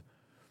lies with.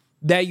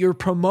 That you're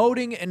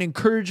promoting and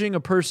encouraging a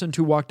person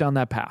to walk down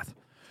that path.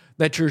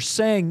 That you're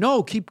saying,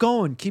 no, keep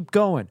going, keep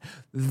going.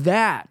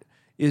 That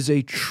is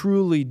a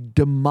truly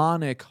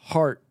demonic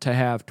heart to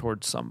have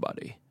towards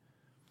somebody.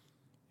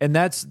 And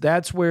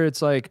that's where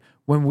it's like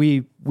when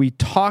we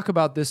talk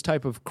about this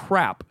type of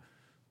crap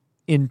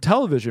in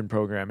television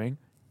programming,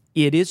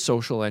 it is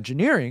social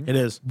engineering. It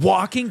is.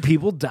 Walking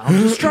people down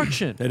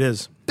destruction. It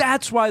is.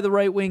 That's why the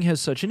right wing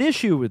has such an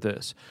issue with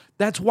this.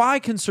 That's why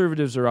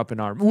conservatives are up in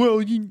arms.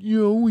 Well,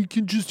 you know, we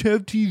can just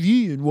have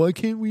TV, and why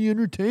can't we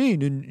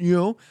entertain? And, you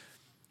know,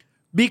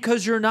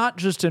 because you're not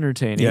just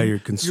entertaining. Yeah, you're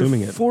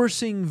consuming it.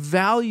 Forcing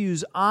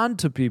values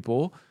onto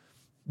people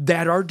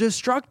that are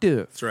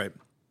destructive. That's right.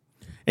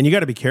 And you got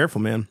to be careful,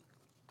 man.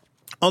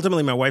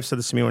 Ultimately, my wife said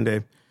this to me one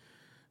day.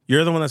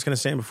 You're the one that's going to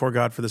stand before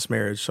God for this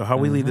marriage. So how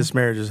we lead this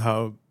marriage is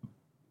how...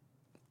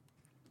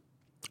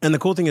 And the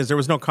cool thing is there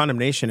was no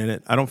condemnation in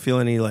it. I don't feel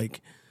any like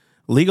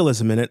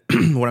legalism in it.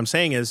 What I'm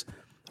saying is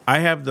I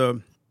have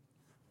the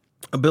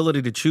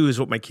ability to choose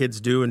what my kids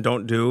do and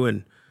don't do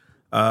and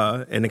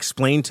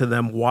explain to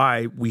them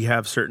why we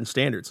have certain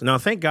standards. Now,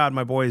 thank God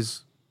my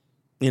boys,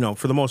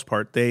 for the most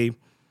part, they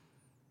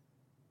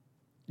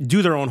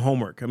do their own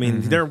homework. I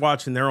mean, they're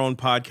watching their own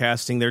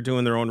podcasting. They're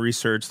doing their own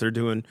research. They're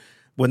doing...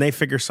 When they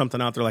figure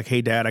something out, they're like,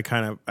 "Hey, Dad, I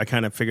kind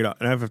of figured out."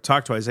 And I've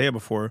talked to Isaiah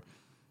before,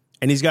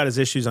 and he's got his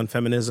issues on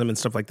feminism and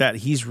stuff like that.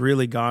 He's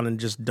really gone and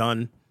just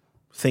done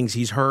things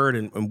he's heard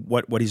and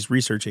what he's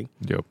researching.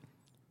 Yep.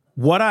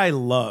 What I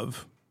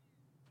love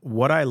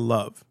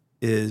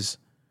is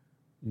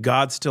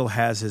God still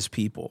has his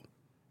people,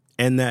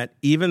 and that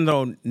even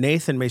though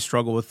Nathan may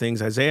struggle with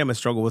things, Isaiah may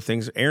struggle with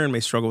things, Aaron may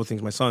struggle with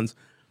things, my sons,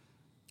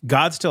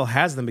 God still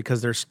has them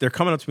because they're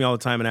coming up to me all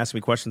the time and asking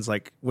me questions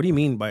like, "What do you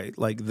mean by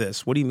like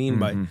this? What do you mean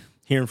by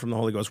hearing from the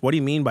Holy Ghost? What do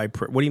you mean by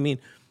what do you mean?"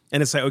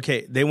 And it's like,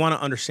 okay, they want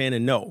to understand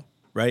and know,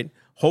 right?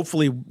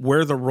 Hopefully,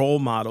 we're the role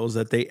models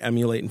that they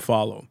emulate and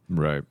follow,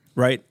 Right.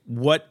 right?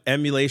 What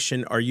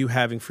emulation are you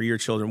having for your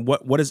children?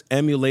 What is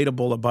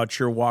emulatable about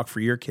your walk for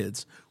your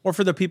kids or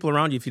for the people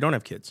around you if you don't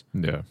have kids?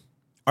 Yeah.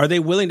 Are they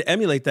willing to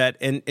emulate that?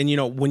 And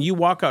when you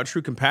walk out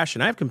true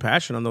compassion, I have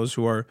compassion on those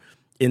who are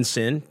in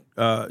sin.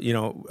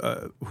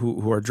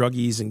 Who are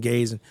druggies and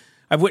gays, and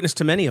I've witnessed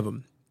to many of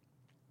them.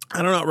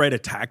 I don't outright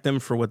attack them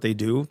for what they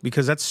do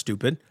because that's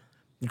stupid.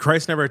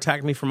 Christ never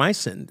attacked me for my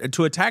sin.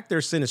 To attack their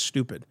sin is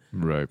stupid.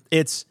 Right.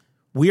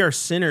 We are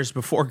sinners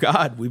before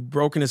God. We've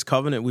broken his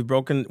covenant.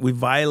 We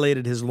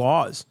violated his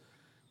laws,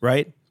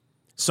 right?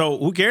 So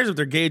who cares if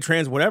they're gay,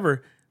 trans,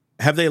 whatever?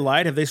 Have they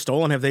lied? Have they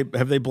stolen? Have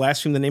they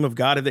blasphemed the name of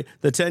God?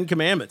 The 10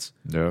 Commandments?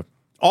 Yeah.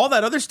 All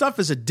that other stuff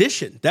is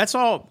addition. That's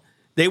all.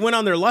 They went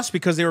on their lust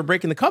because they were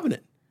breaking the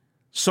covenant.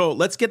 So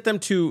let's get them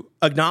to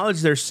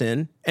acknowledge their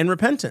sin and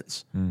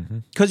repentance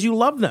because you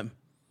love them.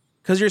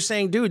 Because you're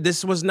saying, dude,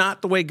 this was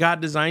not the way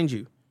God designed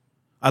you.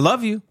 I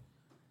love you.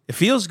 It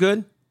feels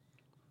good.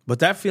 But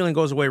that feeling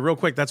goes away real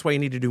quick. That's why you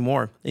need to do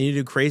more. And you need to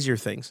do crazier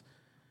things.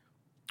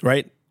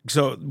 Right?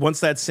 So once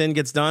that sin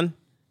gets done,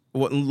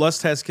 what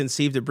lust has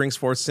conceived, it brings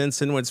forth sin.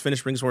 Sin, when it's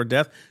finished, brings forth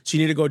death. So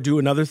you need to go do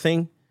another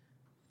thing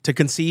to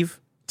conceive,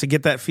 to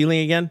get that feeling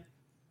again.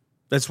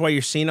 That's why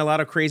you're seeing a lot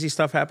of crazy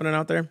stuff happening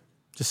out there.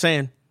 Just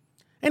saying.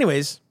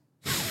 Anyways,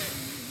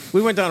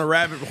 we went down a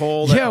rabbit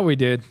hole. Yeah, we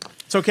did.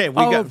 It's okay.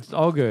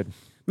 All good.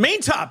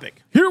 Main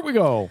topic. Here we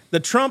go. The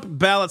Trump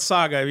ballot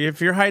saga.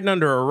 If you're hiding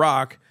under a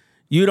rock,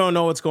 you don't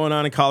know what's going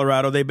on in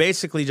Colorado. They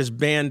basically just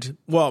banned,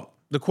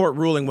 the court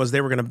ruling was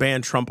they were going to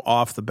ban Trump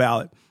off the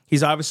ballot.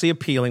 He's obviously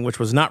appealing, which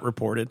was not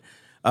reported.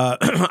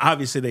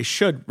 Obviously, they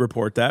should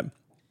report that.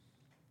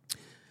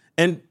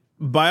 And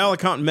by all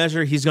account and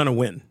measure, he's going to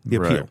win the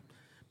appeal. Right.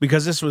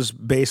 Because this was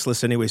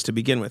baseless anyways to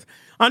begin with.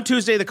 On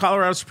Tuesday, the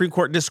Colorado Supreme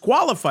Court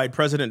disqualified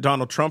President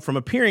Donald Trump from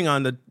appearing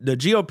on the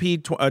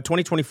GOP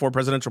 2024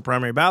 presidential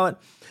primary ballot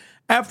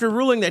after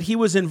ruling that he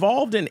was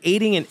involved in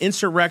aiding an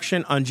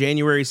insurrection on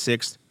January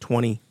 6,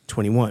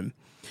 2021.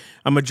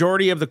 A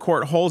majority of the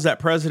court holds that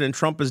President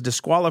Trump is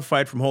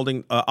disqualified from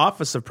holding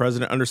office of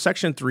president under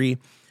Section 3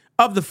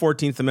 of the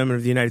 14th Amendment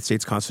of the United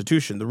States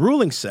Constitution. The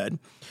ruling said,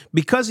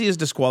 because he is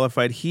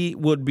disqualified, it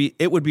would be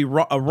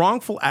a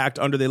wrongful act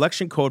under the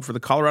election code for the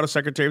Colorado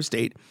Secretary of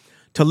State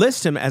to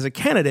list him as a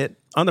candidate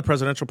on the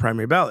presidential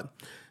primary ballot.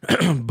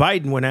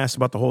 Biden, when asked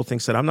about the whole thing,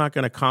 said, "I'm not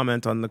going to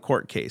comment on the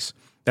court case.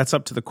 That's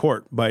up to the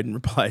court," Biden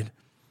replied.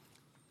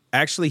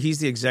 Actually, he's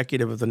the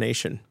executive of the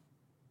nation.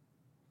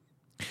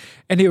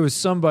 And it was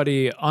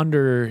somebody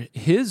under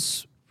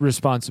his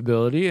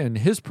responsibility and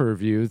his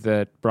purview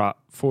that brought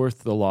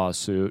forth the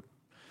lawsuit.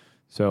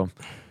 So,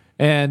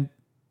 and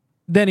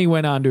then he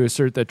went on to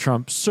assert that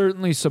Trump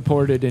certainly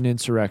supported an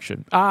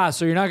insurrection.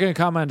 So you're not going to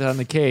comment on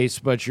the case,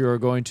 but you're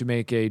going to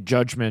make a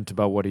judgment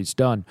about what he's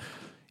done.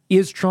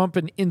 Is Trump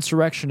an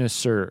insurrectionist,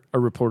 sir? A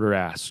reporter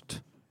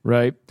asked,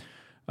 right?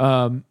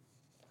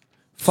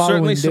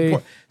 Certainly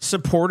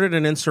supported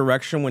an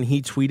insurrection when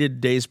he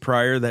tweeted days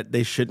prior that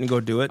they shouldn't go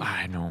do it.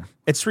 I know.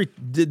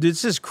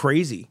 This is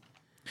crazy.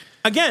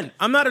 Again,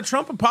 I'm not a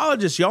Trump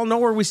apologist. Y'all know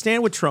where we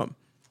stand with Trump.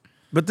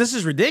 But this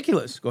is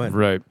ridiculous. Go ahead.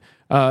 Right.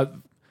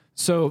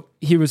 So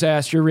he was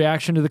asked, your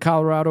reaction to the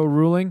Colorado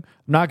ruling?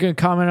 I'm not going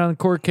to comment on the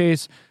court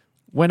case.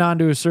 Went on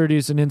to assert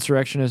he's an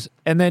insurrectionist.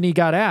 And then he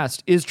got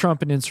asked, is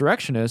Trump an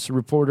insurrectionist? A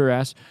reporter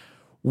asked,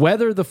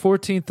 whether the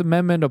 14th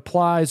Amendment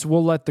applies,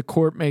 we'll let the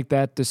court make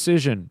that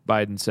decision,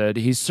 Biden said.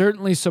 He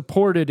certainly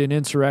supported an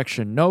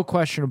insurrection. No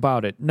question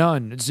about it.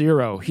 None.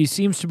 Zero. He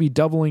seems to be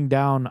doubling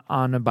down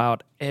on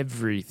about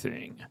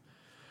everything.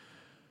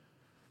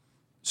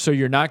 So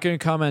you're not going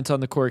to comment on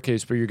the court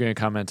case, but you're going to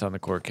comment on the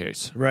court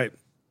case. Right.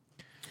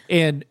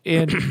 And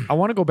I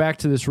want to go back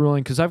to this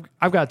ruling because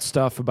I've got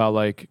stuff about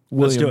like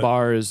William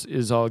Barr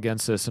is all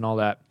against this and all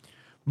that.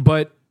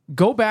 But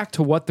go back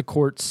to what the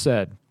court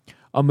said.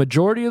 A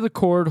majority of the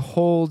court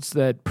holds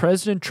that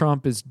President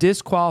Trump is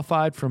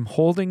disqualified from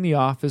holding the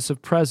office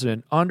of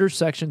president under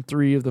Section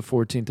 3 of the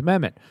 14th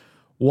Amendment.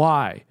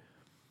 Why?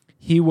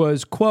 He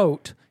was,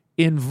 quote,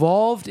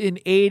 involved in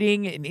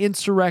aiding an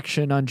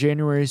insurrection on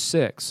January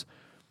 6th.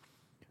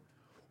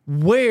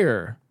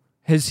 Where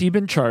has he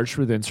been charged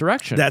with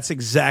insurrection? That's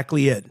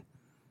exactly it.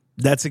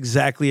 That's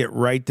exactly it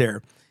right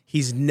there.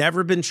 He's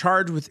never been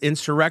charged with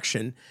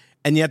insurrection,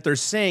 and yet they're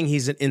saying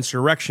he's an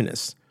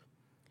insurrectionist.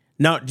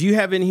 Now, do you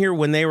have in here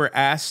when they were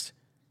asked,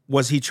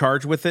 was he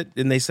charged with it?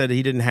 And they said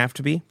he didn't have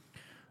to be?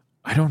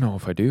 I don't know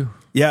if I do.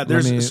 Yeah,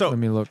 let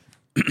me look.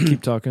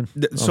 Keep talking.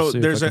 So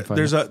there's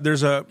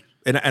a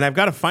and I've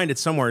got to find it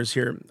somewhere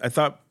here. I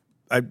thought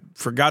I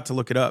forgot to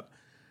look it up.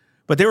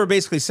 But they were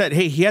basically said,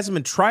 hey, he hasn't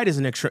been tried as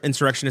an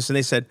insurrectionist. And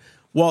they said,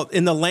 well,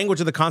 in the language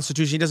of the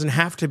Constitution, he doesn't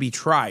have to be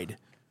tried.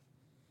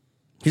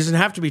 He doesn't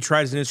have to be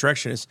tried as an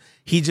insurrectionist.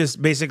 He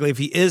just basically, if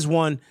he is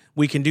one,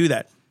 we can do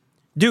that.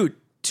 Dude,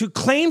 to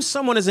claim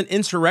someone as an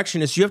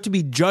insurrectionist, you have to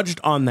be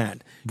judged on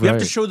that. You have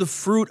to show the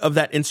fruit of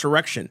that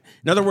insurrection.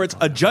 In other words,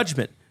 a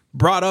judgment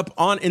brought up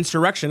on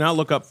insurrection. I'll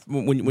look up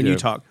when you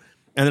talk,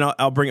 and then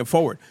I'll bring it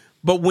forward.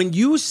 But when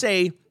you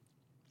say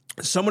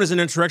someone is an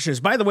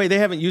insurrectionist, by the way, they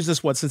haven't used this,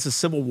 since the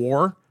Civil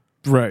War?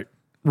 Right.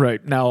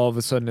 Now all of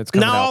a sudden it's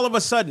coming out. Now all of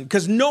a sudden,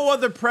 because no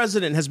other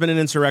president has been an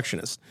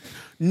insurrectionist.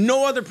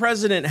 No other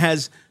president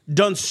has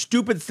done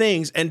stupid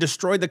things and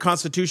destroyed the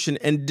Constitution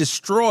and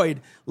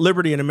destroyed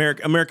liberty and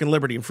American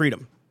liberty and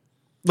freedom.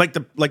 Like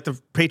the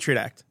Patriot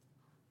Act.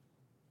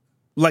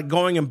 Like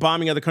going and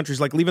bombing other countries,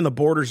 like leaving the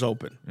borders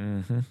open.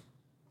 Mm-hmm.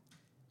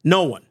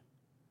 No one.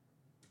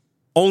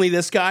 Only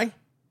this guy?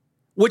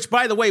 Which,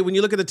 by the way, when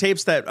you look at the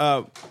tapes that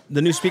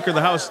the new Speaker of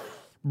the House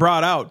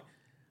brought out,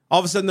 all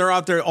of a sudden they're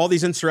out there, all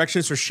these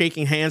insurrectionists are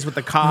shaking hands with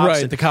the cops.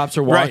 Right, the cops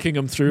are walking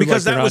them through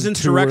because like that was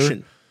insurrection.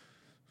 Tour.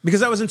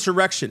 Because that was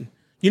insurrection.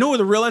 You know who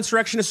the real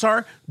insurrectionists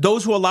are?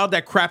 Those who allowed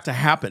that crap to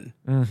happen.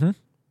 Mm-hmm.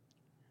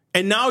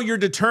 And now you're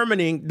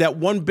determining that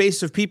one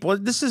base of people,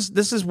 this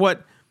is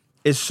what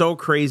is so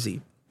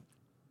crazy.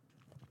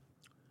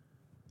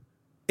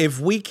 If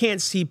we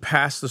can't see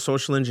past the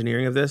social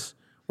engineering of this,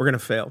 we're going to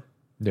fail.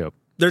 Yep.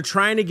 They're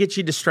trying to get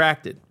you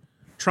distracted.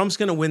 Trump's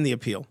going to win the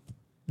appeal.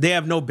 They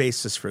have no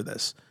basis for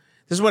this.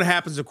 This is what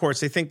happens, of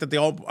course. They think that the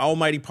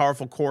almighty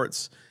powerful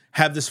courts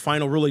have this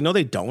final ruling. No,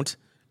 they don't.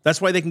 That's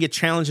why they can get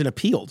challenged and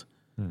appealed.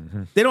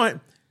 Mm-hmm. They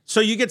don't. So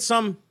you get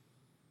some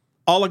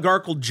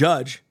oligarchical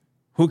judge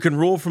who can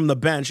rule from the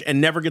bench and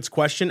never gets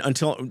questioned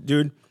until,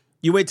 dude,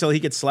 you wait till he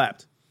gets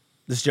slapped.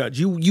 This judge,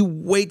 you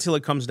wait till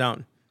it comes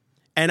down.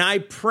 And I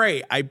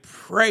pray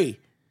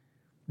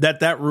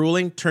that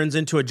ruling turns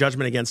into a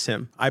judgment against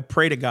him. I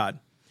pray to God.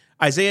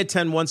 Isaiah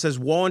 10:1 says,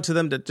 woe unto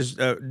them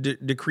that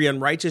decree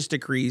unrighteous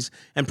decrees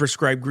and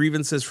prescribe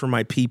grievances for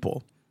my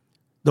people.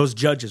 Those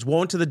judges,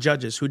 woe unto the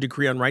judges who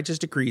decree unrighteous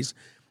decrees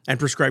and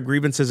prescribe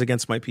grievances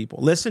against my people.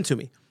 Listen to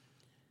me.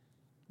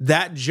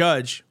 That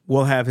judge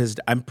will have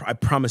I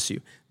promise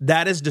you,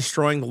 that is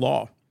destroying the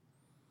law.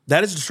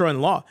 That is destroying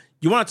the law.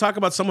 You want to talk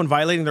about someone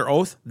violating their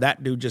oath?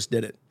 That dude just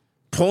did it.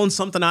 Pulling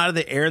something out of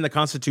the air in the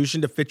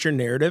Constitution to fit your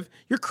narrative?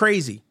 You're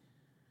crazy.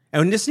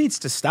 And this needs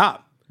to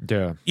stop.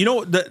 Yeah. You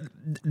know,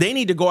 they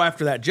need to go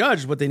after that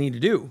judge, what they need to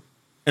do,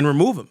 and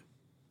remove him.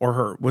 Or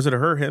her. Was it a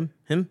her, him?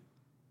 Him?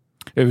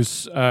 It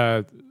was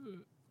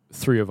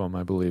 3 of them,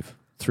 I believe.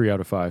 3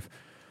 out of 5.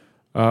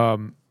 I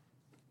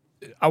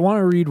want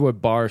to read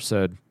what Barr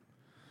said.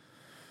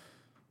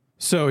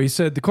 So he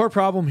said, the core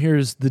problem here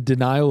is the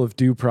denial of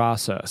due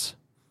process.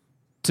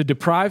 To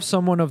deprive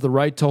someone of the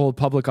right to hold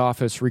public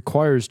office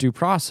requires due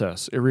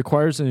process. It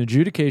requires an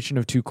adjudication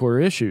of 2 core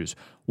issues.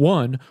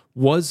 1,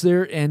 was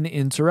there an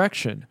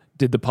insurrection?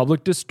 Did the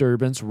public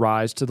disturbance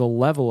rise to the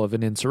level of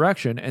an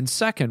insurrection? And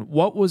second,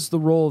 what was the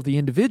role of the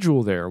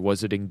individual there?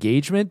 Was it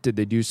engagement? Did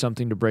they do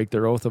something to break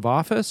their oath of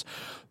office?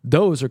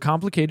 Those are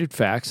complicated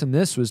facts, and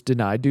this was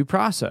denied due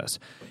process.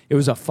 It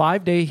was a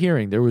 5-day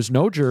hearing. There was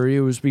no jury.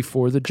 It was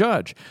before the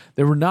judge.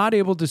 They were not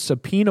able to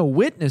subpoena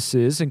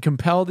witnesses and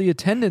compel the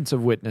attendance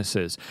of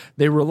witnesses.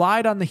 They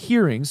relied on the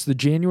hearings, the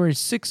January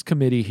 6th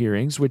committee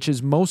hearings, which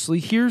is mostly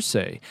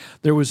hearsay.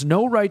 There was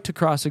no right to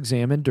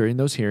cross-examine during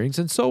those hearings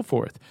and so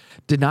forth.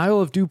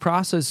 Denial of due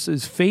process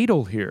is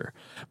fatal here.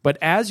 But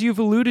as you've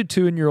alluded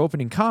to in your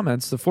opening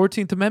comments, the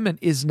 14th Amendment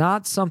is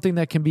not something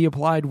that can be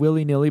applied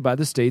willy-nilly by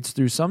the states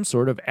through some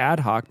sort of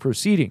ad hoc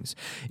proceedings.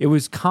 It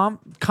was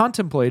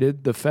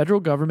contemplated the federal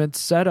government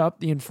set up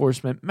the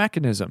enforcement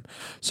mechanism.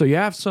 So you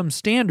have some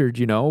standard,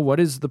 what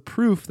is the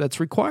proof that's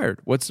required?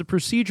 What's the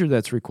procedure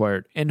that's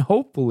required? And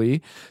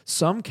hopefully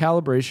some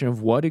calibration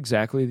of what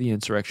exactly the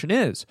insurrection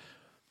is.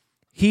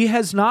 He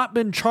has not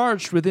been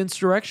charged with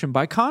insurrection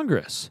by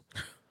Congress.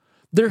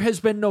 There has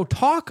been no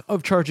talk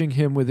of charging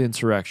him with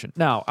insurrection.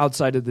 Now,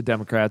 outside of the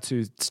Democrats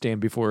who stand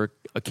before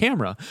a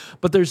camera,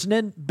 but there's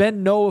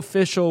been no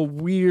official,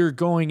 we're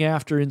going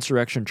after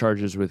insurrection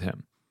charges with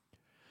him.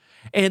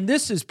 And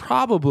this is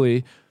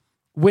probably,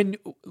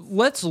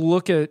 let's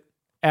look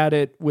at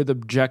it with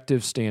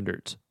objective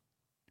standards.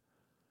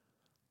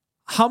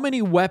 How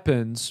many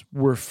weapons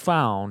were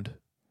found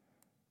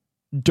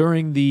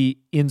during the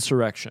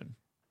insurrection?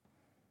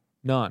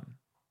 None.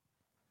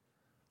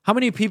 How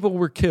many people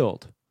were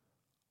killed?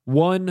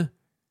 One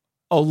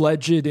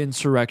alleged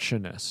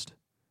insurrectionist.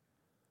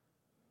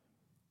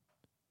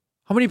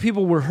 How many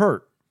people were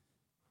hurt?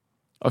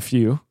 A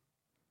few.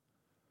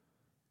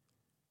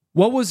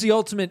 What was the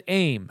ultimate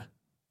aim?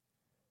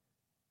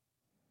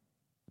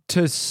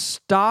 To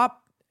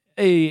stop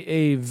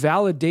a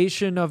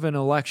validation of an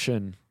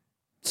election,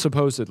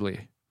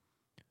 supposedly.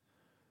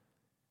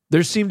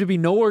 There seemed to be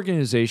no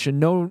organization,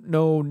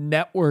 no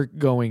network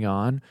going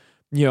on,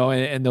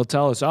 and they'll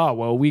tell us, oh,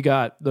 well, we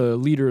got the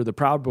leader of the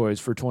Proud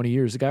Boys for 20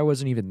 years. The guy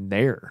wasn't even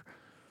there.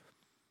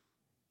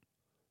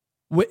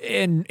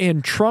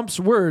 And Trump's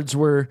words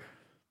were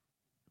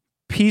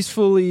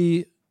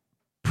peacefully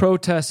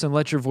protest and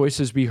let your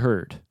voices be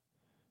heard,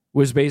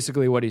 was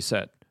basically what he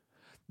said.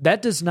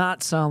 That does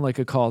not sound like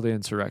a call to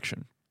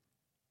insurrection.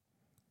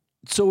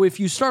 So if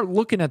you start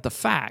looking at the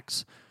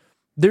facts,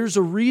 there's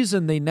a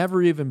reason they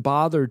never even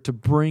bothered to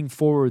bring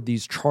forward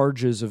these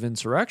charges of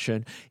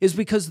insurrection, is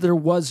because there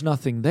was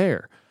nothing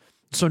there.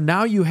 So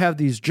now you have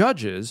these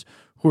judges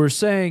who are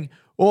saying,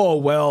 oh,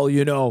 well,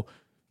 he's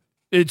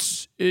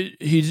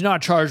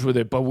not charged with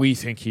it, but we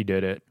think he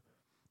did it.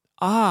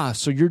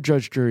 So you're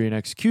judge, jury, and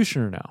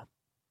executioner now.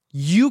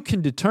 You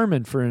can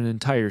determine for an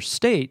entire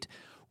state,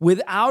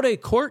 without a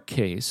court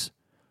case,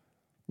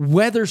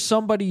 whether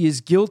somebody is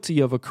guilty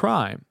of a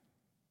crime,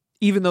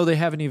 even though they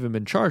haven't even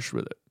been charged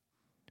with it.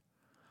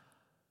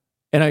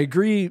 And I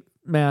agree,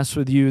 Mass,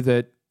 with you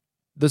that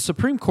the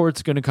Supreme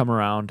Court's going to come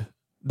around,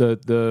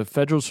 the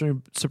federal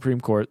Supreme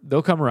Court,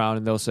 they'll come around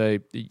and they'll say,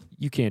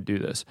 you can't do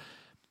this.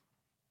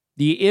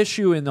 The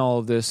issue in all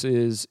of this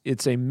is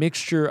it's a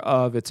mixture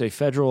of, it's a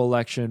federal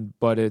election,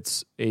 but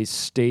it's a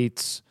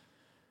state's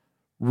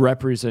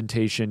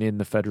representation in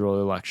the federal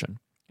election.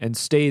 And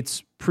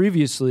states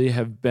previously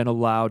have been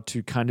allowed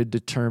to kind of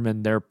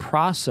determine their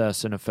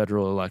process in a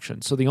federal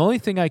election. So the only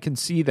thing I can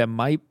see that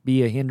might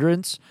be a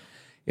hindrance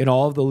in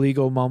all of the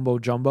legal mumbo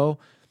jumbo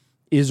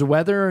is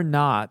whether or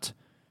not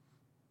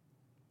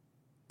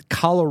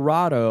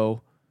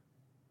Colorado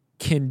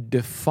can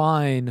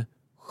define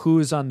who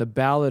is on the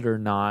ballot or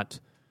not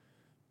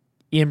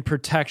in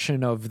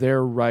protection of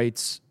their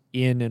rights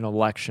in an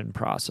election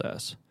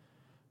process.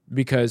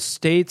 Because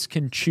states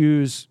can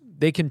choose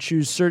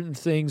certain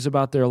things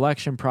about their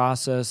election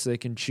process. They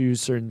can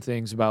choose certain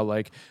things about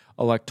like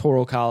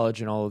electoral college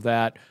and all of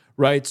that,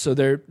 right?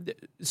 So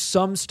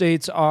some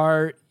states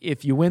are,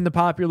 if you win the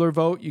popular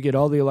vote, you get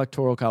all the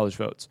electoral college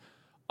votes.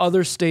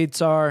 Other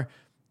states are,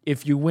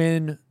 if you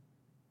win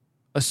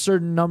a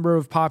certain number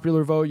of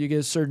popular vote, you get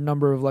a certain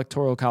number of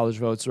electoral college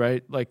votes,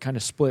 right? Like kind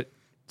of split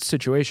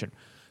situation.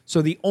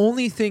 So the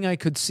only thing I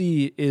could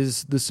see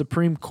is the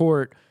Supreme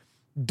Court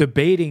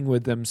debating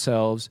with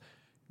themselves,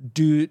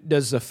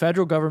 does the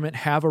federal government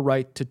have a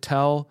right to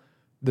tell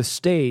the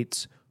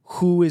states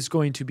who is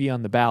going to be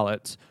on the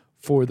ballots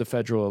for the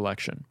federal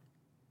election?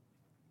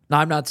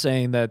 Now, I'm not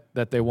saying that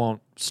they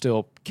won't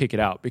still kick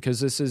it out, because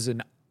this is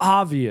an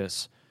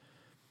obvious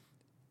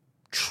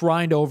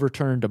trying to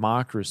overturn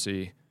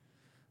democracy.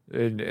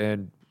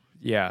 And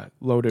yeah,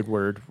 loaded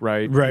word,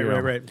 right?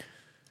 Right.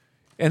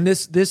 And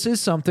this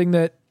is something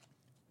that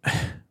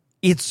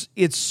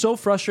it's so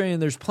frustrating.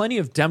 There's plenty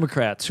of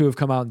Democrats who have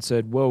come out and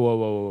said,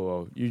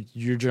 whoa,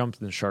 you're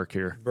jumping the shark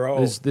here, bro.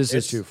 This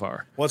is too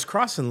far. Well, it's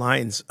crossing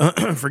lines.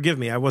 Forgive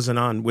me, I wasn't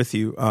on with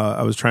you.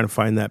 I was trying to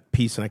find that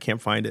piece and I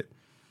can't find it.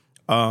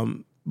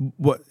 Do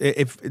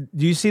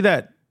you see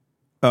that?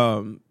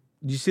 Do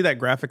you see that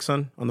graphic,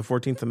 son, on the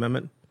 14th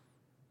Amendment?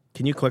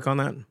 Can you click on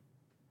that?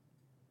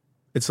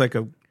 It's like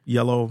a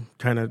yellow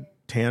kind of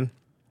tan.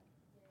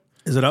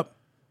 Is it up?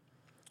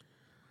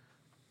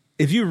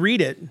 If you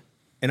read it,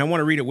 and I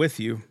want to read it with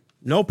you,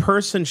 no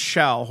person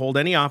shall hold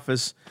any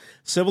office,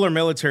 civil or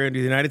military, under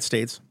the United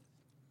States,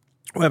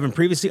 who having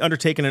previously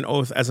undertaken an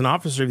oath as an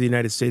officer of the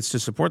United States to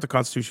support the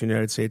Constitution of the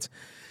United States,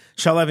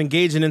 shall have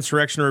engaged in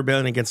insurrection or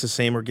rebellion against the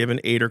same, or given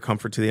aid or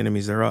comfort to the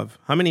enemies thereof.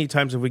 How many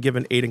times have we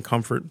given aid and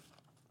comfort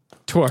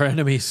to our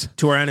enemies?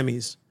 To our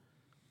enemies.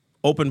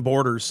 Open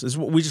borders. This is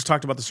what we just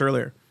talked about this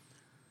earlier.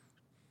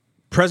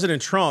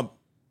 President Trump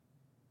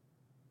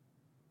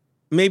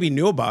maybe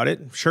knew about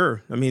it.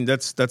 Sure. I mean,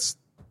 that's.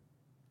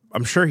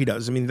 I'm sure he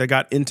does. I mean, they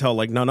got intel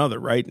like none other,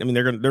 right? I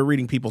mean, they're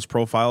reading people's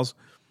profiles.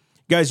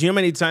 Guys, you know how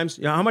many times,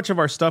 how much of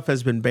our stuff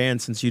has been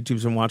banned since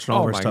YouTube's been watching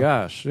all of our stuff? Oh my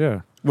gosh,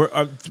 yeah.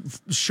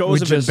 Shows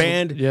have been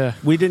banned. Yeah.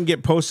 We didn't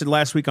get posted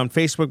last week on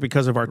Facebook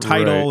because of our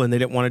title, and they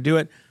didn't want to do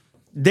it.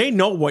 They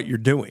know what you're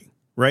doing,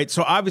 right?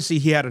 So obviously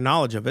he had a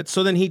knowledge of it.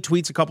 So then he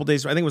tweets a couple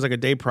days, I think it was like a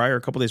day prior,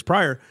 a couple days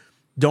prior,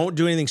 don't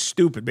do anything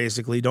stupid,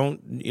 basically.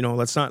 Don't,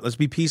 let's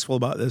be peaceful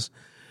about this.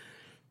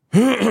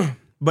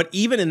 But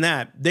even in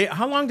that,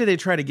 how long did they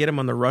try to get him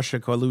on the Russia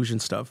collusion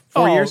stuff?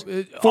 4 years?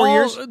 4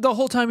 years? The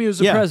whole time he was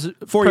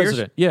president. 4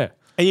 years? Yeah.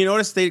 And you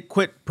notice they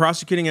quit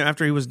prosecuting him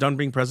after he was done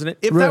being president?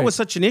 If that was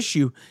such an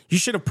issue, you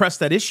should have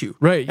pressed that issue.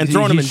 Right. And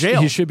thrown him in jail.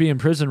 He should be in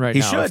prison right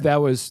now. Should.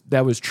 If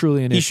that was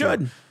truly an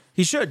issue.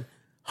 He should.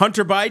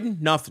 Hunter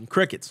Biden, nothing.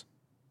 Crickets.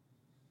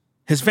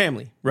 his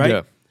family, right?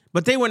 Yeah.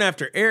 But they went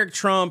after Eric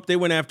Trump. They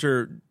went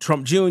after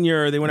Trump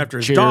Jr. They went after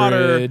his Jared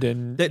daughter.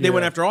 and- They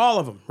went after all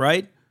of them,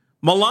 right?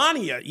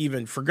 Melania,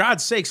 even, for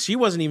God's sakes, she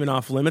wasn't even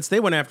off limits. They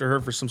went after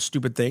her for some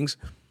stupid things.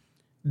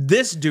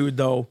 This dude,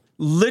 though,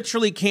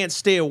 literally can't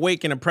stay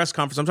awake in a press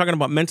conference. I'm talking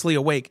about mentally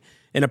awake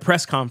in a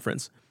press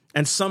conference.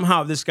 And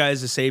somehow this guy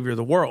is the savior of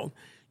the world.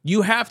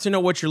 You have to know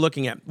what you're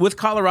looking at. With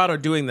Colorado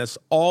doing this,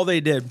 all they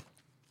did,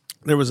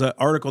 there was an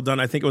article done,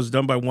 I think it was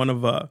done by one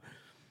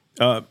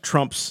of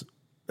Trump's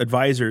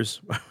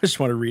advisors. I just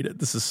want to read it.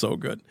 This is so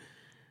good.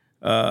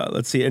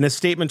 Let's see. In a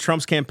statement,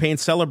 Trump's campaign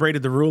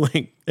celebrated the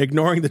ruling,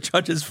 ignoring the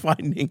judge's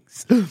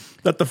findings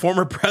that the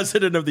former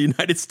president of the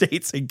United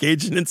States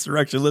engaged in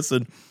insurrection.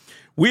 Listen,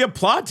 we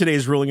applaud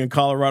today's ruling in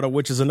Colorado,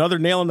 which is another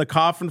nail in the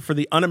coffin for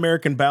the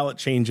un-American ballot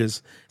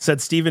changes, said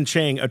Stephen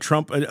Chang, a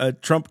Trump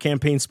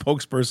campaign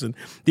spokesperson.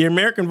 The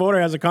American voter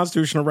has a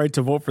constitutional right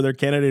to vote for their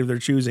candidate of their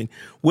choosing,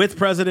 with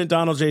President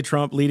Donald J.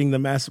 Trump leading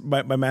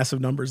by massive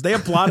numbers. They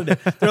applauded it.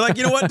 They're like,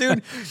 you know what,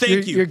 dude?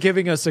 Thank you. You're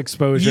giving us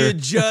exposure. You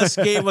just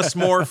gave us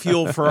more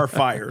fuel for our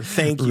fire.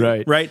 Thank you.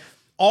 Right?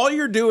 All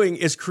you're doing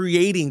is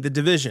creating the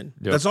division.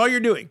 Yep. That's all you're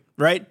doing,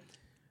 right?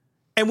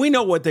 And we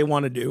know what they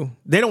want to do.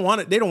 They don't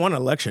want it. They don't want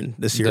an election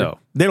this year. No.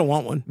 They don't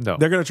want one. No.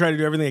 They're going to try to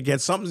do everything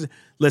against something.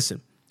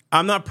 Listen,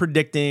 I'm not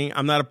predicting.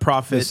 I'm not a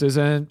prophet. This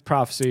isn't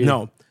prophecy.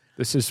 No.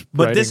 This is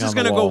But this is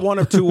going to go one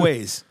of two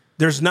ways.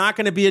 There's not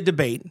going to be a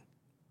debate,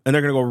 and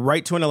they're going to go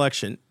right to an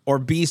election, or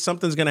B,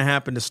 something's going to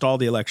happen to stall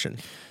the election.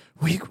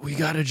 We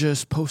got to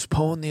just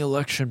postpone the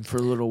election for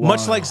a little while.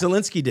 Much like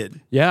Zelensky did.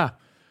 Yeah.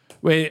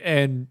 Wait,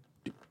 and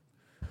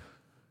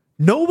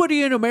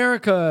nobody in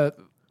America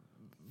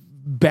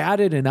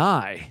batted an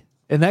eye,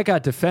 and that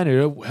got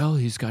defended. Well,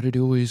 he's got to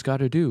do what he's got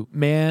to do.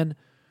 Man,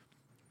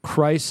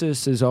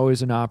 crisis is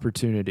always an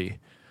opportunity.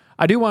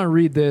 I do want to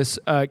read this.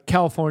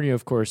 California,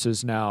 of course,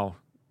 is now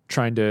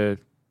trying to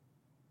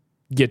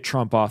get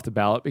Trump off the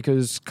ballot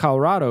because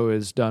Colorado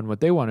has done what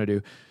they want to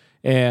do.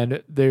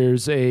 And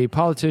there's a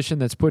politician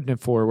that's putting it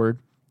forward,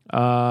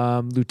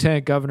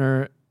 Lieutenant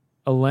Governor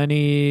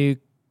Eleni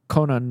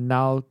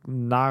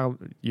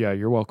Kononal. Yeah,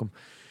 you're welcome.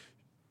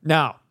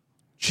 Now,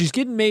 she's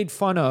getting made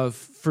fun of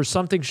for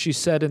something she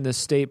said in this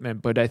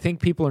statement, but I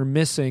think people are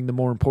missing the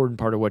more important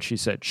part of what she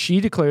said.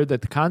 She declared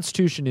that the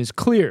Constitution is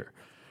clear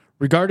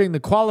regarding the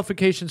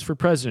qualifications for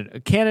president. A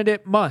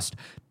candidate must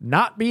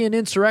not be an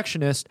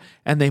insurrectionist,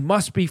 and they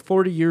must be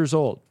 40 years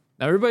old.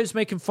 Now, everybody's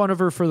making fun of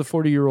her for the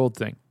 40-year-old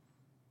thing.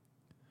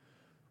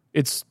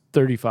 It's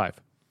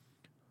 35.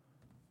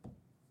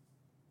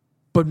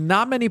 But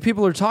not many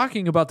people are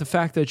talking about the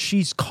fact that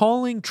she's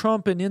calling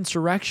Trump an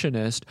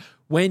insurrectionist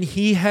when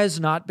he has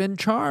not been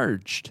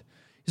charged.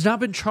 He's not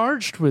been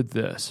charged with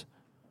this.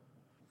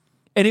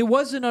 And it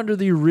wasn't under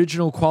the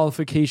original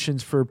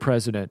qualifications for a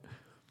president.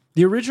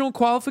 The original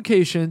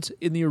qualifications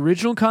in the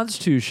original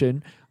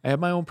Constitution, I have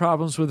my own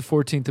problems with the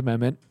 14th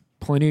Amendment.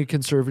 Plenty of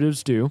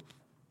conservatives do.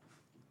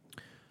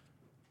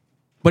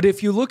 But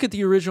if you look at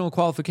the original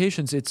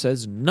qualifications, it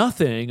says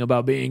nothing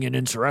about being an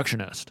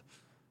insurrectionist,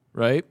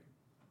 right?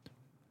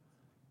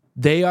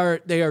 They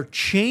are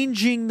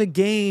changing the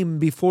game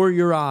before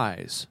your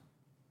eyes.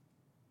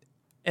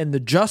 And the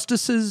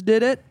justices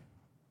did it,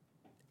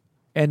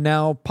 and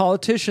now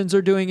politicians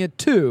are doing it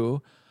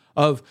too,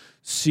 of,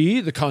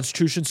 see, the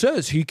Constitution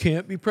says he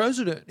can't be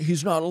president.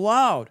 He's not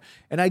allowed.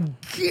 And I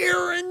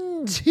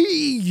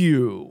guarantee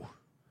you,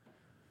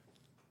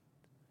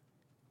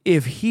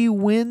 if he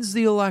wins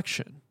the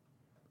election,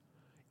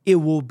 it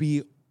will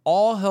be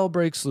all hell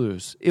breaks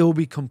loose. It will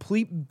be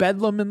complete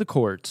bedlam in the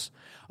courts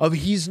of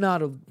he's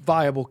not a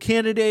viable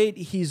candidate.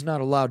 He's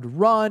not allowed to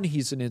run.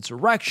 He's an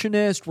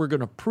insurrectionist. We're going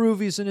to prove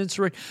he's an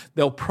insurrectionist.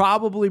 They'll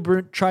probably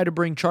try to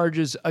bring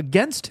charges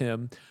against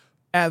him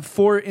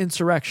for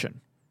insurrection.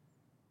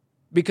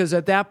 Because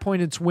at that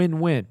point, it's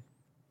win-win.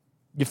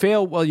 You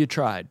fail, well, you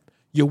tried.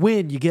 You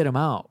win, you get him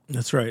out.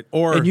 That's right.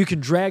 And you can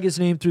drag his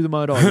name through the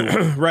mud all you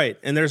want. Right.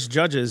 And there's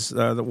judges,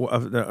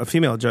 a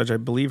female judge, I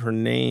believe her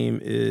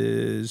name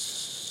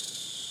is,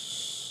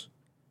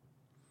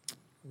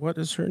 what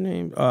is her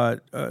name?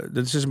 The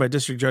decision by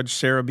District Judge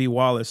Sarah B.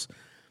 Wallace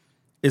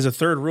is a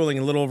third ruling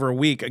in a little over a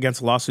week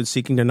against a lawsuit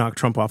seeking to knock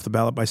Trump off the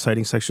ballot by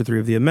citing Section 3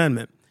 of the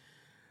amendment.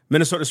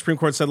 Minnesota Supreme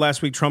Court said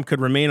last week Trump could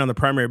remain on the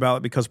primary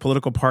ballot because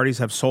political parties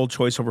have sole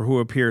choice over who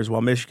appears,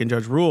 while Michigan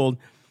judge ruled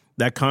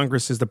that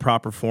Congress is the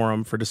proper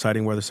forum for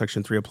deciding whether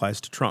Section 3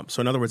 applies to Trump.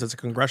 So in other words, it's a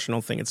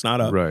congressional thing. It's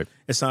not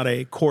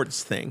a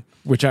courts thing.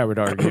 Which I would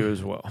argue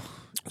as well.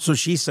 So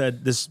she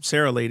said, this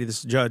Sarah lady,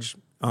 this judge,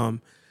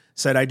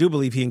 said, I do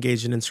believe he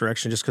engaged in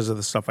insurrection just because of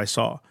the stuff I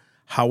saw.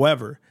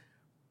 However,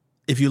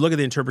 if you look at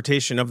the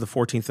interpretation of the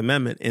 14th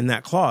Amendment in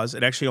that clause,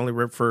 it actually only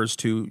refers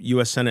to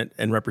U.S. Senate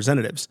and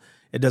representatives.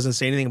 It doesn't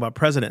say anything about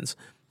presidents.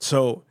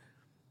 So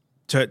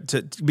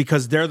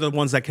because they're the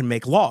ones that can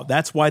make law.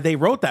 That's why they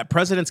wrote that.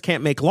 Presidents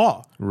can't make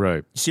law.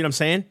 Right. You see what I'm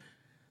saying?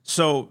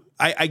 So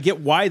I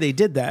get why they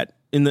did that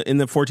in the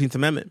 14th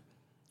Amendment.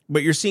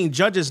 But you're seeing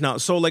judges now.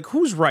 So like,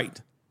 who's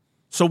right?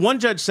 So one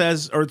judge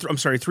says,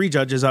 three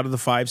judges out of the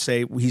 5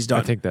 say he's done.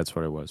 I think that's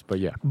what it was, but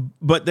yeah.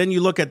 But then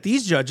you look at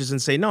these judges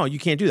and say, no, you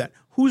can't do that.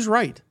 Who's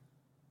right?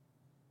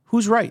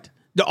 Who's right?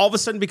 All of a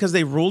sudden, because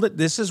they ruled it,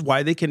 this is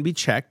why they can be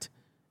checked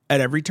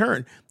at every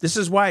turn. This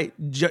is why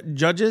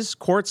judges,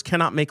 courts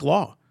cannot make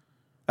law.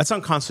 That's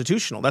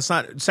unconstitutional. That's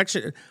not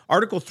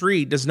Article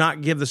 3 does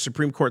not give the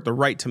Supreme Court the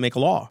right to make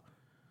law.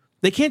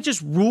 They can't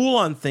just rule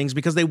on things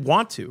because they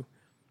want to.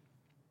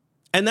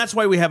 And that's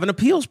why we have an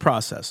appeals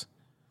process.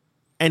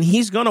 And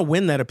he's going to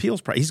win that appeals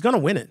process. He's going to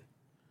win it.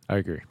 I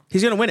agree.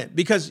 He's going to win it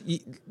because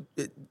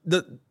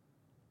the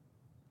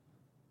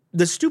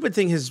stupid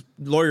thing his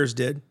lawyers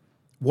did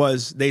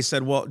was they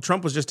said, well,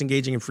 Trump was just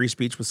engaging in free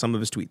speech with some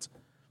of his tweets.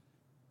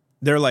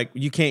 They're like,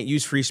 you can't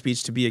use free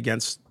speech to be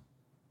against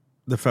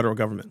the federal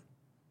government.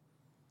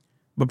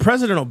 But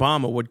President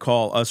Obama would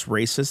call us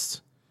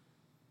racists.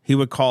 He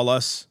would call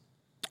us,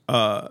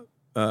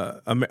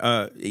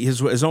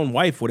 his own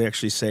wife would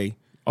actually say,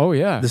 oh,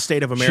 yeah. the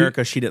state of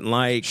America she didn't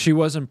like. She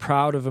wasn't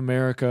proud of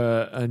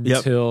America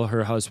until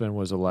her husband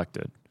was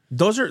elected.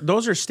 Those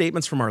are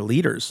statements from our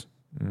leaders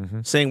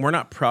saying we're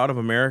not proud of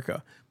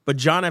America. But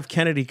John F.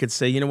 Kennedy could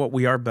say, you know what,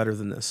 we are better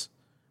than this.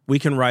 We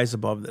can rise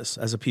above this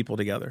as a people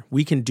together.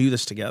 We can do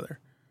this together,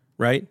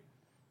 right?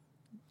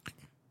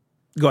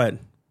 Go ahead.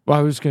 Well,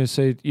 I was going to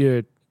say,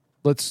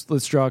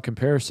 let's draw a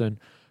comparison.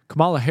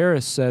 Kamala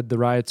Harris said the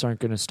riots aren't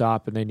going to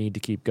stop and they need to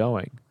keep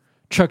going.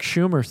 Chuck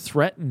Schumer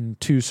threatened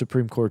 2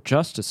 Supreme Court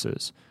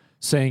justices,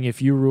 saying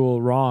if you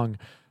rule wrong,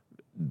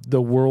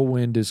 the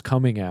whirlwind is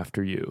coming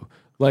after you.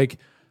 Like,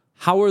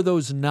 how are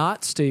those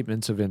not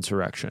statements of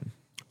insurrection?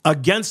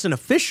 Against an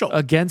official.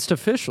 Against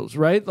officials,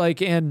 right?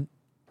 Like, and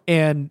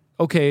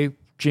okay,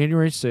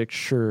 January 6th,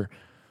 sure.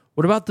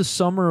 What about the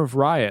summer of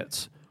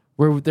riots,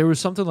 where there was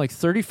something like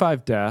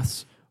 35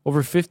 deaths, over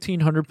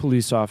 1,500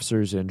 police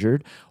officers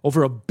injured,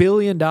 over $1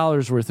 billion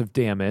worth of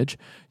damage.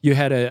 You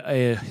had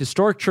a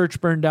historic church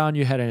burned down.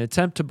 You had an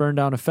attempt to burn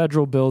down a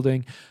federal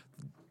building.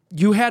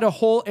 You had a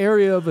whole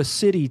area of a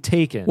city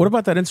taken. What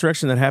about that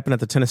insurrection that happened at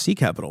the Tennessee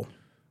Capitol?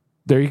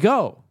 There you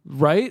go,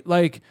 right?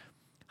 Like,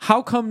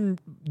 how come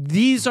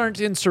these aren't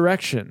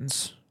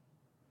insurrections?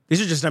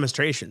 These are just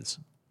demonstrations.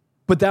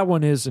 But that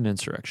one is an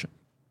insurrection.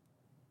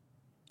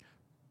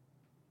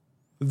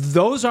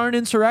 Those aren't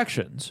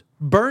insurrections.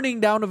 Burning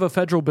down of a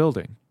federal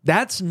building,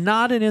 that's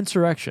not an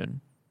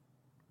insurrection.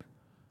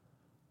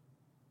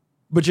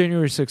 But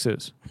January 6th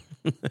is.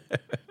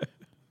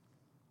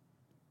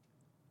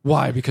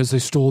 Why? Because they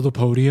stole the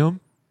podium?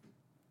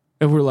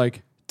 And we're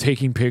like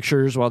taking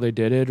pictures while they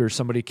did it, or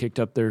somebody kicked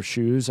up their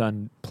shoes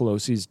on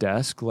Pelosi's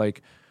desk.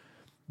 Like,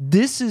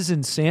 this is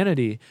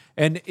insanity.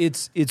 And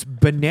it's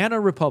Banana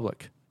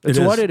Republic. That's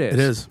what it is. It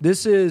is.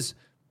 This is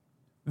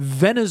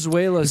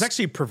Venezuela's It's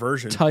actually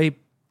perversion type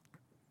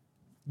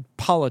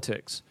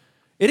politics.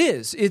 It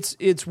is.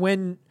 It's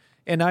when,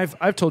 and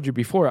I've told you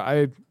before,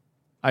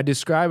 I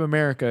describe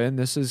America, and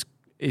this is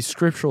a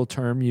scriptural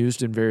term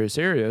used in various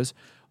areas.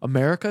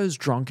 America is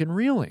drunk and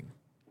reeling.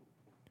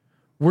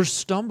 We're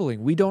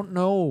stumbling. We don't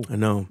know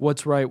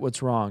what's right,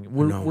 what's wrong.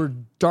 We're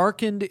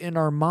darkened in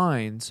our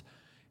minds,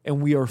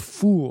 and we are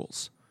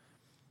fools.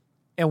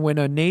 And when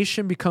a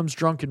nation becomes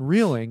drunk and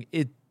reeling,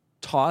 it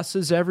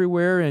tosses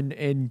everywhere,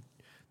 and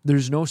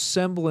there's no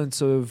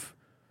semblance of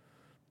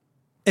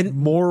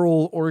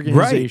moral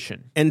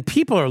organization. Right. And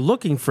people are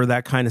looking for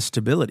that kind of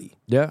stability.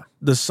 Yeah.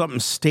 There's something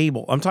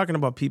stable. I'm talking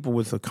about people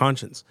with a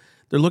conscience.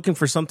 They're looking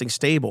for something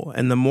stable.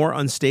 And the more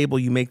unstable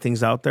you make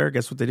things out there,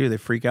 guess what they do? They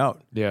freak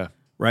out. Yeah.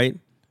 Right?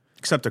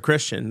 Except a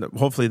Christian.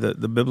 Hopefully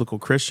the biblical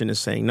Christian is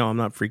saying, no, I'm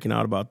not freaking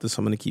out about this.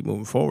 I'm going to keep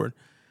moving forward.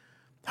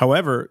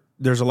 However,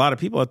 there's a lot of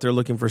people out there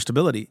looking for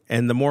stability.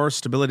 And the more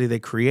stability they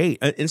create,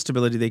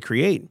 instability they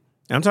create.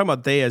 And I'm talking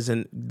about they as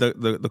in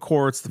the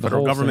courts, the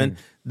federal government,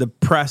 the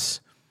press.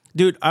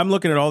 Dude, I'm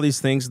looking at all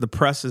these things. The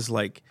press is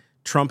like,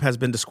 Trump has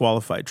been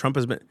disqualified. Trump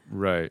has been...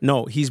 Right.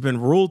 No, he's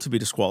been ruled to be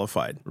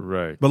disqualified.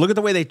 Right. But look at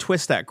the way they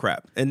twist that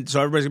crap. And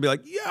so everybody's going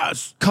to be like,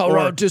 yes!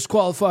 Colorado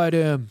disqualified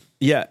him.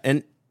 Yeah,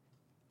 and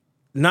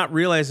not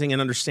realizing and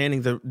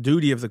understanding the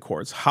duty of the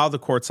courts, how the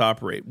courts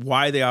operate,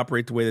 why they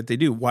operate the way that they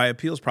do, why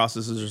appeals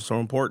processes are so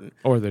important.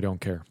 Or they don't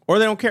care.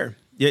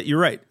 Yeah, you're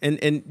right.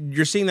 And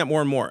you're seeing that more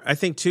and more. I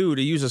think, too,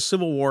 to use a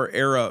Civil War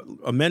era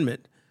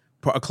amendment,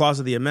 a clause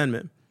of the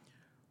amendment,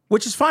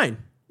 which is fine.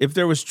 If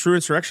there was true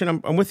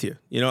insurrection, I'm with you.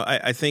 You know,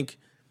 I think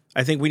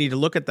we need to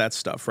look at that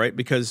stuff, right?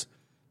 Because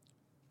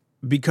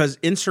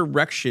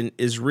insurrection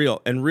is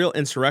real, and real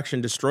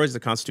insurrection destroys the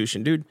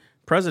Constitution. Dude,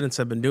 presidents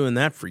have been doing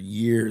that for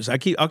years. I'll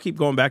keep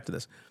going back to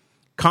this.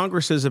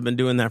 Congresses have been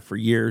doing that for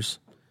years.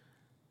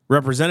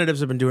 Representatives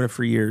have been doing it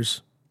for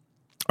years.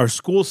 Our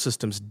school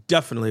systems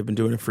definitely have been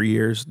doing it for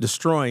years,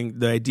 destroying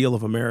the ideal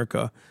of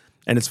America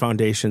and its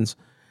foundations.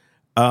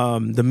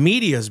 The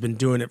media has been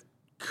doing it,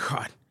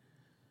 God,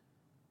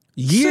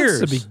 years.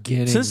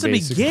 Since the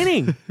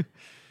beginning.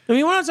 I mean,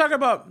 you want to talk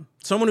about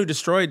someone who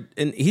destroyed,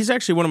 and he's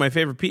actually one of my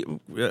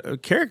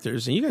favorite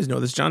characters, and you guys know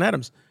this, John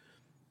Adams,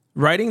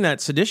 writing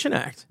that Sedition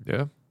Act.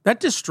 Yeah. That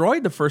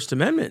destroyed the First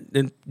Amendment.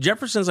 And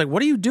Jefferson's like,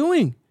 what are you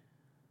doing?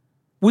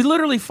 We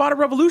literally fought a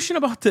revolution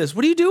about this.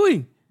 What are you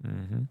doing?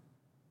 Mm-hmm.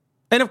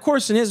 And of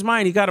course, in his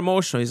mind, he got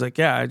emotional. He's like,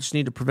 yeah, I just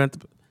need to prevent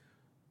the...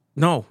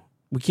 No,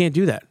 we can't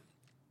do that.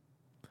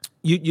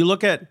 You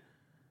look at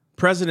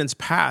presidents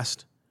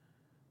past,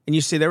 and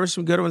you say there were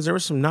some good ones, there were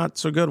some not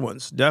so good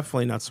ones.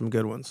 Definitely not some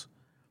good ones.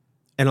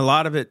 And a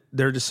lot of it,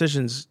 their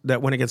decisions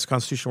that went against the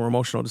Constitution were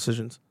emotional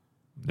decisions.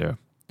 Yeah.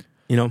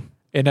 You know?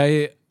 And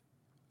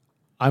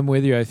I'm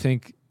with you. I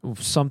think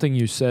something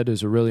you said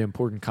is a really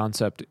important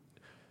concept.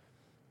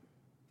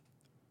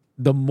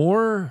 The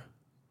more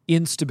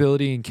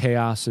instability and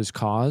chaos is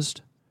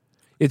caused,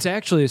 it's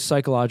actually a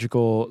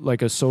psychological,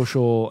 like a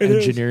social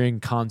engineering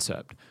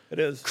concept. It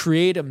is.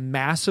 Create a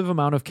massive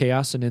amount of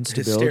chaos and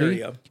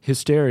instability.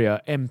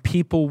 Hysteria. And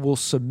people will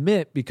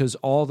submit because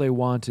all they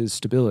want is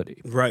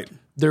stability. Right.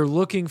 They're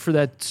looking for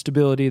that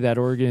stability, that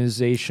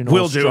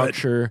organizational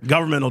structure. Do it.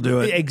 Government will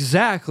do it.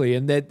 Exactly.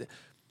 And that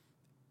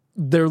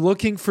they're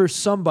looking for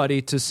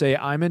somebody to say,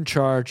 I'm in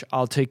charge,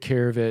 I'll take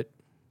care of it.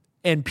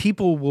 And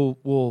people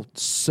will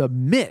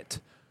submit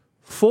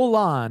full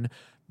on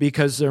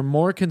because they're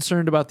more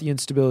concerned about the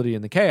instability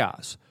and the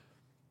chaos.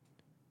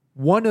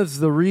 One of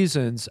the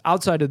reasons,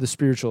 outside of the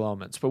spiritual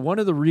elements, but one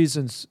of the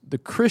reasons the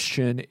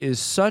Christian is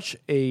such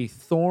a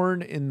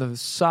thorn in the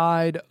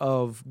side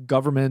of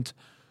government,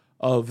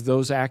 of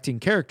those acting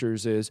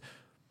characters, is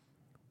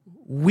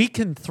we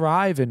can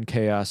thrive in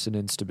chaos and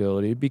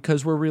instability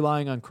because we're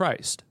relying on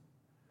Christ.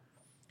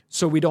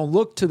 So we don't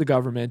look to the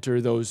government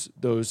or those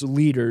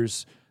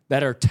leaders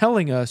that are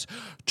telling us,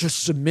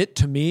 just submit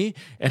to me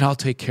and I'll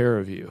take care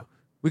of you.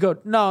 We go,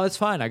 no, it's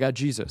fine. I got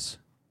Jesus.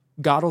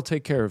 God will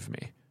take care of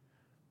me.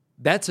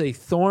 That's a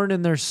thorn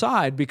in their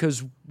side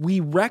because we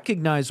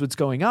recognize what's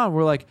going on.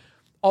 We're like,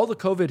 all the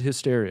COVID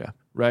hysteria,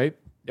 right?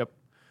 Yep.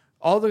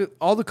 All the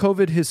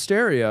COVID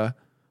hysteria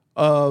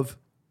of,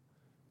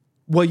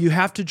 well, you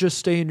have to just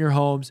stay in your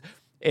homes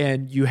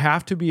and you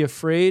have to be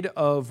afraid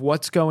of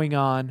what's going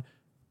on,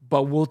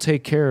 but we'll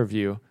take care of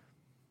you.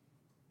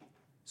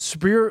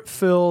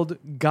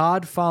 Spirit-filled,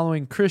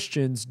 God-following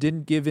Christians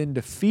didn't give in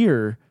to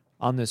fear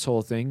on this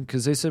whole thing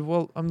because they said,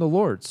 well, I'm the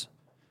Lord's.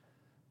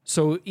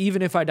 So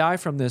even if I die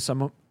from this,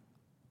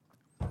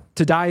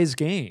 to die is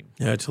gain.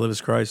 Yeah, to live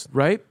as Christ.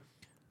 Right?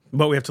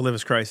 But we have to live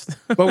as Christ.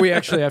 But we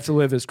actually have to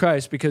live as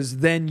Christ because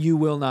then you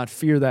will not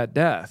fear that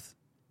death.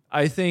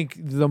 I think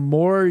the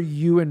more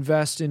you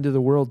invest into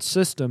the world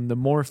system, the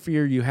more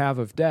fear you have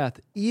of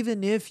death,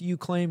 even if you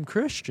claim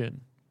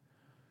Christian.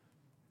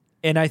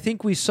 And I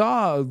think we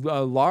saw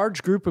a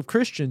large group of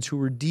Christians who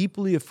were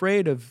deeply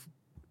afraid of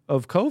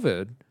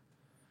COVID.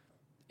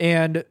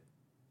 And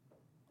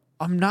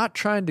I'm not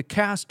trying to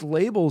cast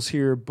labels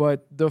here,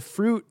 but the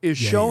fruit is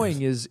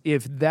showing is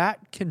if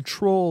that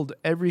controlled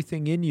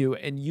everything in you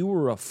and you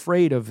were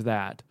afraid of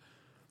that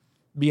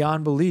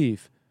beyond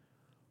belief,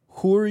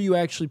 who are you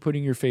actually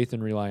putting your faith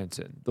and reliance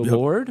in? The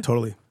Lord?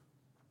 Totally.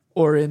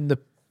 Or in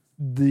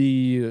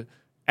the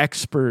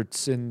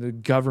experts in the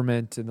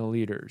government and the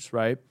leaders,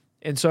 right?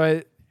 And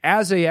so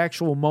as a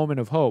actual moment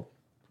of hope,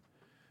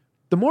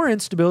 the more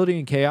instability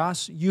and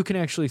chaos, you can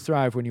actually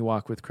thrive when you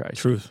walk with Christ.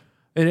 Truth.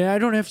 And I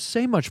don't have to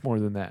say much more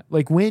than that.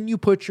 Like when you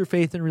put your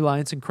faith and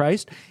reliance in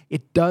Christ,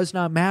 it does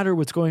not matter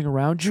what's going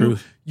around you.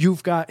 Truth.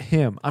 You've got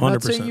Him. I'm 100%.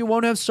 not saying you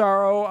won't have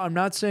sorrow. I'm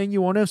not saying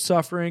you won't have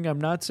suffering. I'm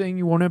not saying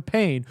you won't have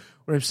pain.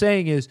 What I'm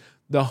saying is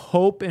the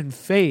hope and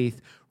faith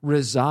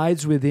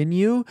resides within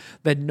you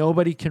that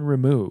nobody can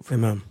remove.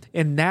 Amen.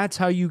 And that's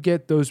how you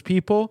get those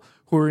people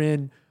who are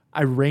in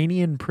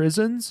Iranian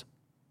prisons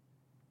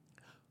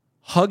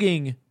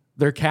hugging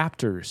their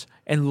captors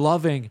and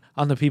loving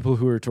on the people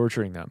who are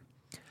torturing them.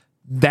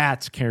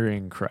 That's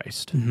carrying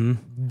Christ. Mm-hmm.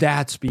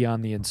 That's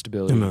beyond the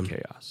instability and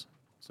chaos.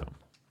 So,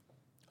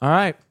 all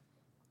right.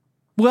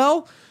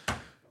 Well,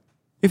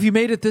 if you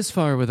made it this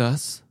far with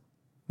us,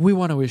 we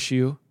want to wish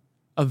you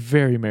a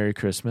very Merry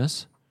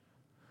Christmas.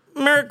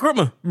 Merry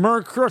Christmas.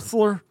 Merry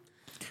Christmas.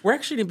 We're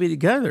actually going to be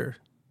together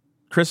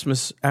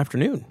Christmas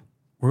afternoon.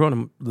 We're going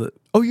to the...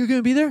 Oh, you're going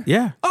to be there?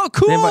 Yeah. Oh,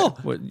 cool.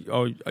 What,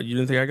 you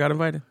didn't think I got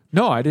invited?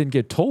 No, I didn't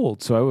get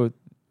told, so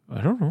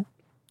I don't know.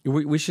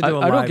 We should do a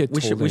live. I don't get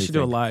told we should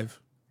do a live.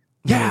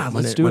 Yeah,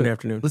 let's do it. Monday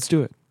afternoon. Let's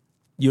do it.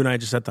 You and I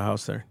just at the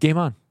house there. Game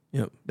on.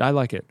 Yep. I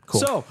like it. Cool.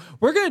 So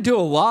we're going to do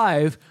a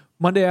live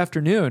Monday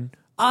afternoon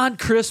on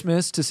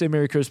Christmas to say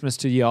Merry Christmas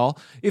to y'all.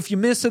 If you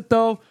miss it,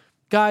 though,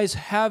 guys,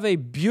 have a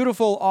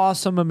beautiful,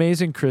 awesome,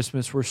 amazing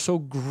Christmas. We're so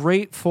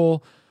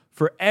grateful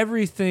for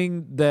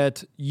everything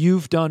that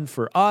you've done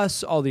for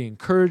us, all the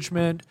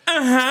encouragement.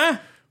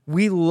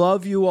 We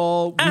love you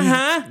all.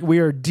 We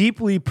are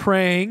deeply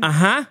praying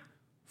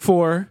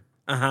for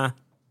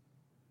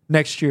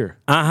next year.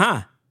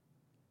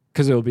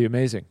 Because it'll be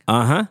amazing.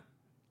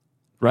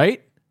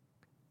 Right?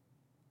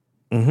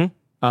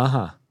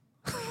 All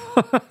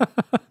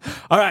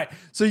right.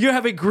 So you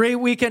have a great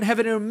weekend. Have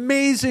an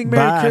amazing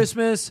Merry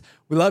Christmas.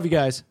 We love you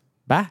guys.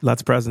 Bye.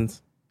 Lots of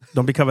presents.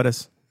 Don't be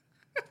covetous.